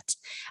mindset.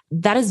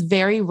 That is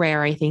very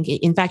rare, I think.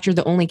 In fact, you're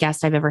the only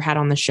guest I've ever had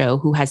on the show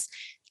who has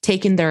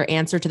taken their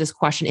answer to this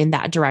question in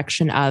that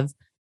direction of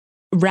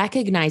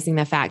recognizing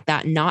the fact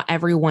that not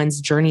everyone's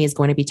journey is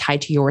going to be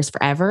tied to yours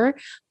forever,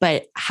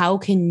 but how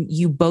can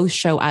you both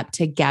show up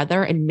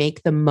together and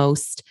make the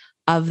most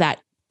of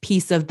that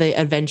piece of the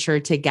adventure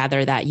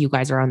together that you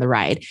guys are on the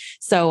ride.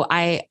 So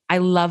I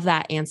love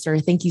that answer.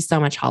 Thank you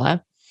so much,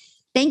 Hala.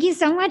 Thank you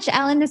so much,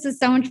 Ellen. This is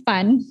so much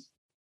fun.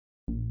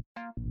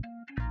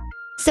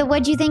 So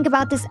what'd you think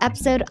about this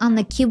episode on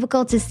the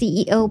Cubicle to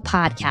CEO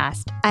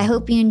podcast? I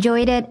hope you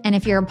enjoyed it. And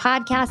if you're a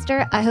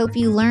podcaster, I hope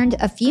you learned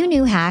a few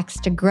new hacks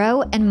to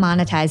grow and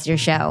monetize your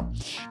show.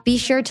 Be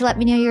sure to let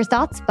me know your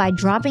thoughts by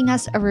dropping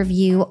us a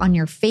review on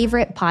your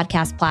favorite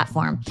podcast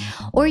platform.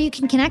 Or you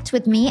can connect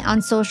with me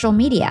on social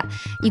media.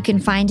 You can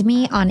find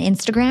me on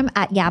Instagram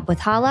at Yap with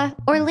Hala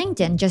or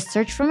LinkedIn. Just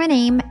search for my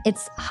name.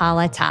 It's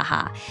Hala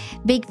Taha.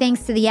 Big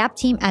thanks to the Yap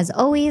team as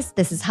always.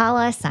 This is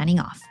Hala signing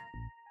off.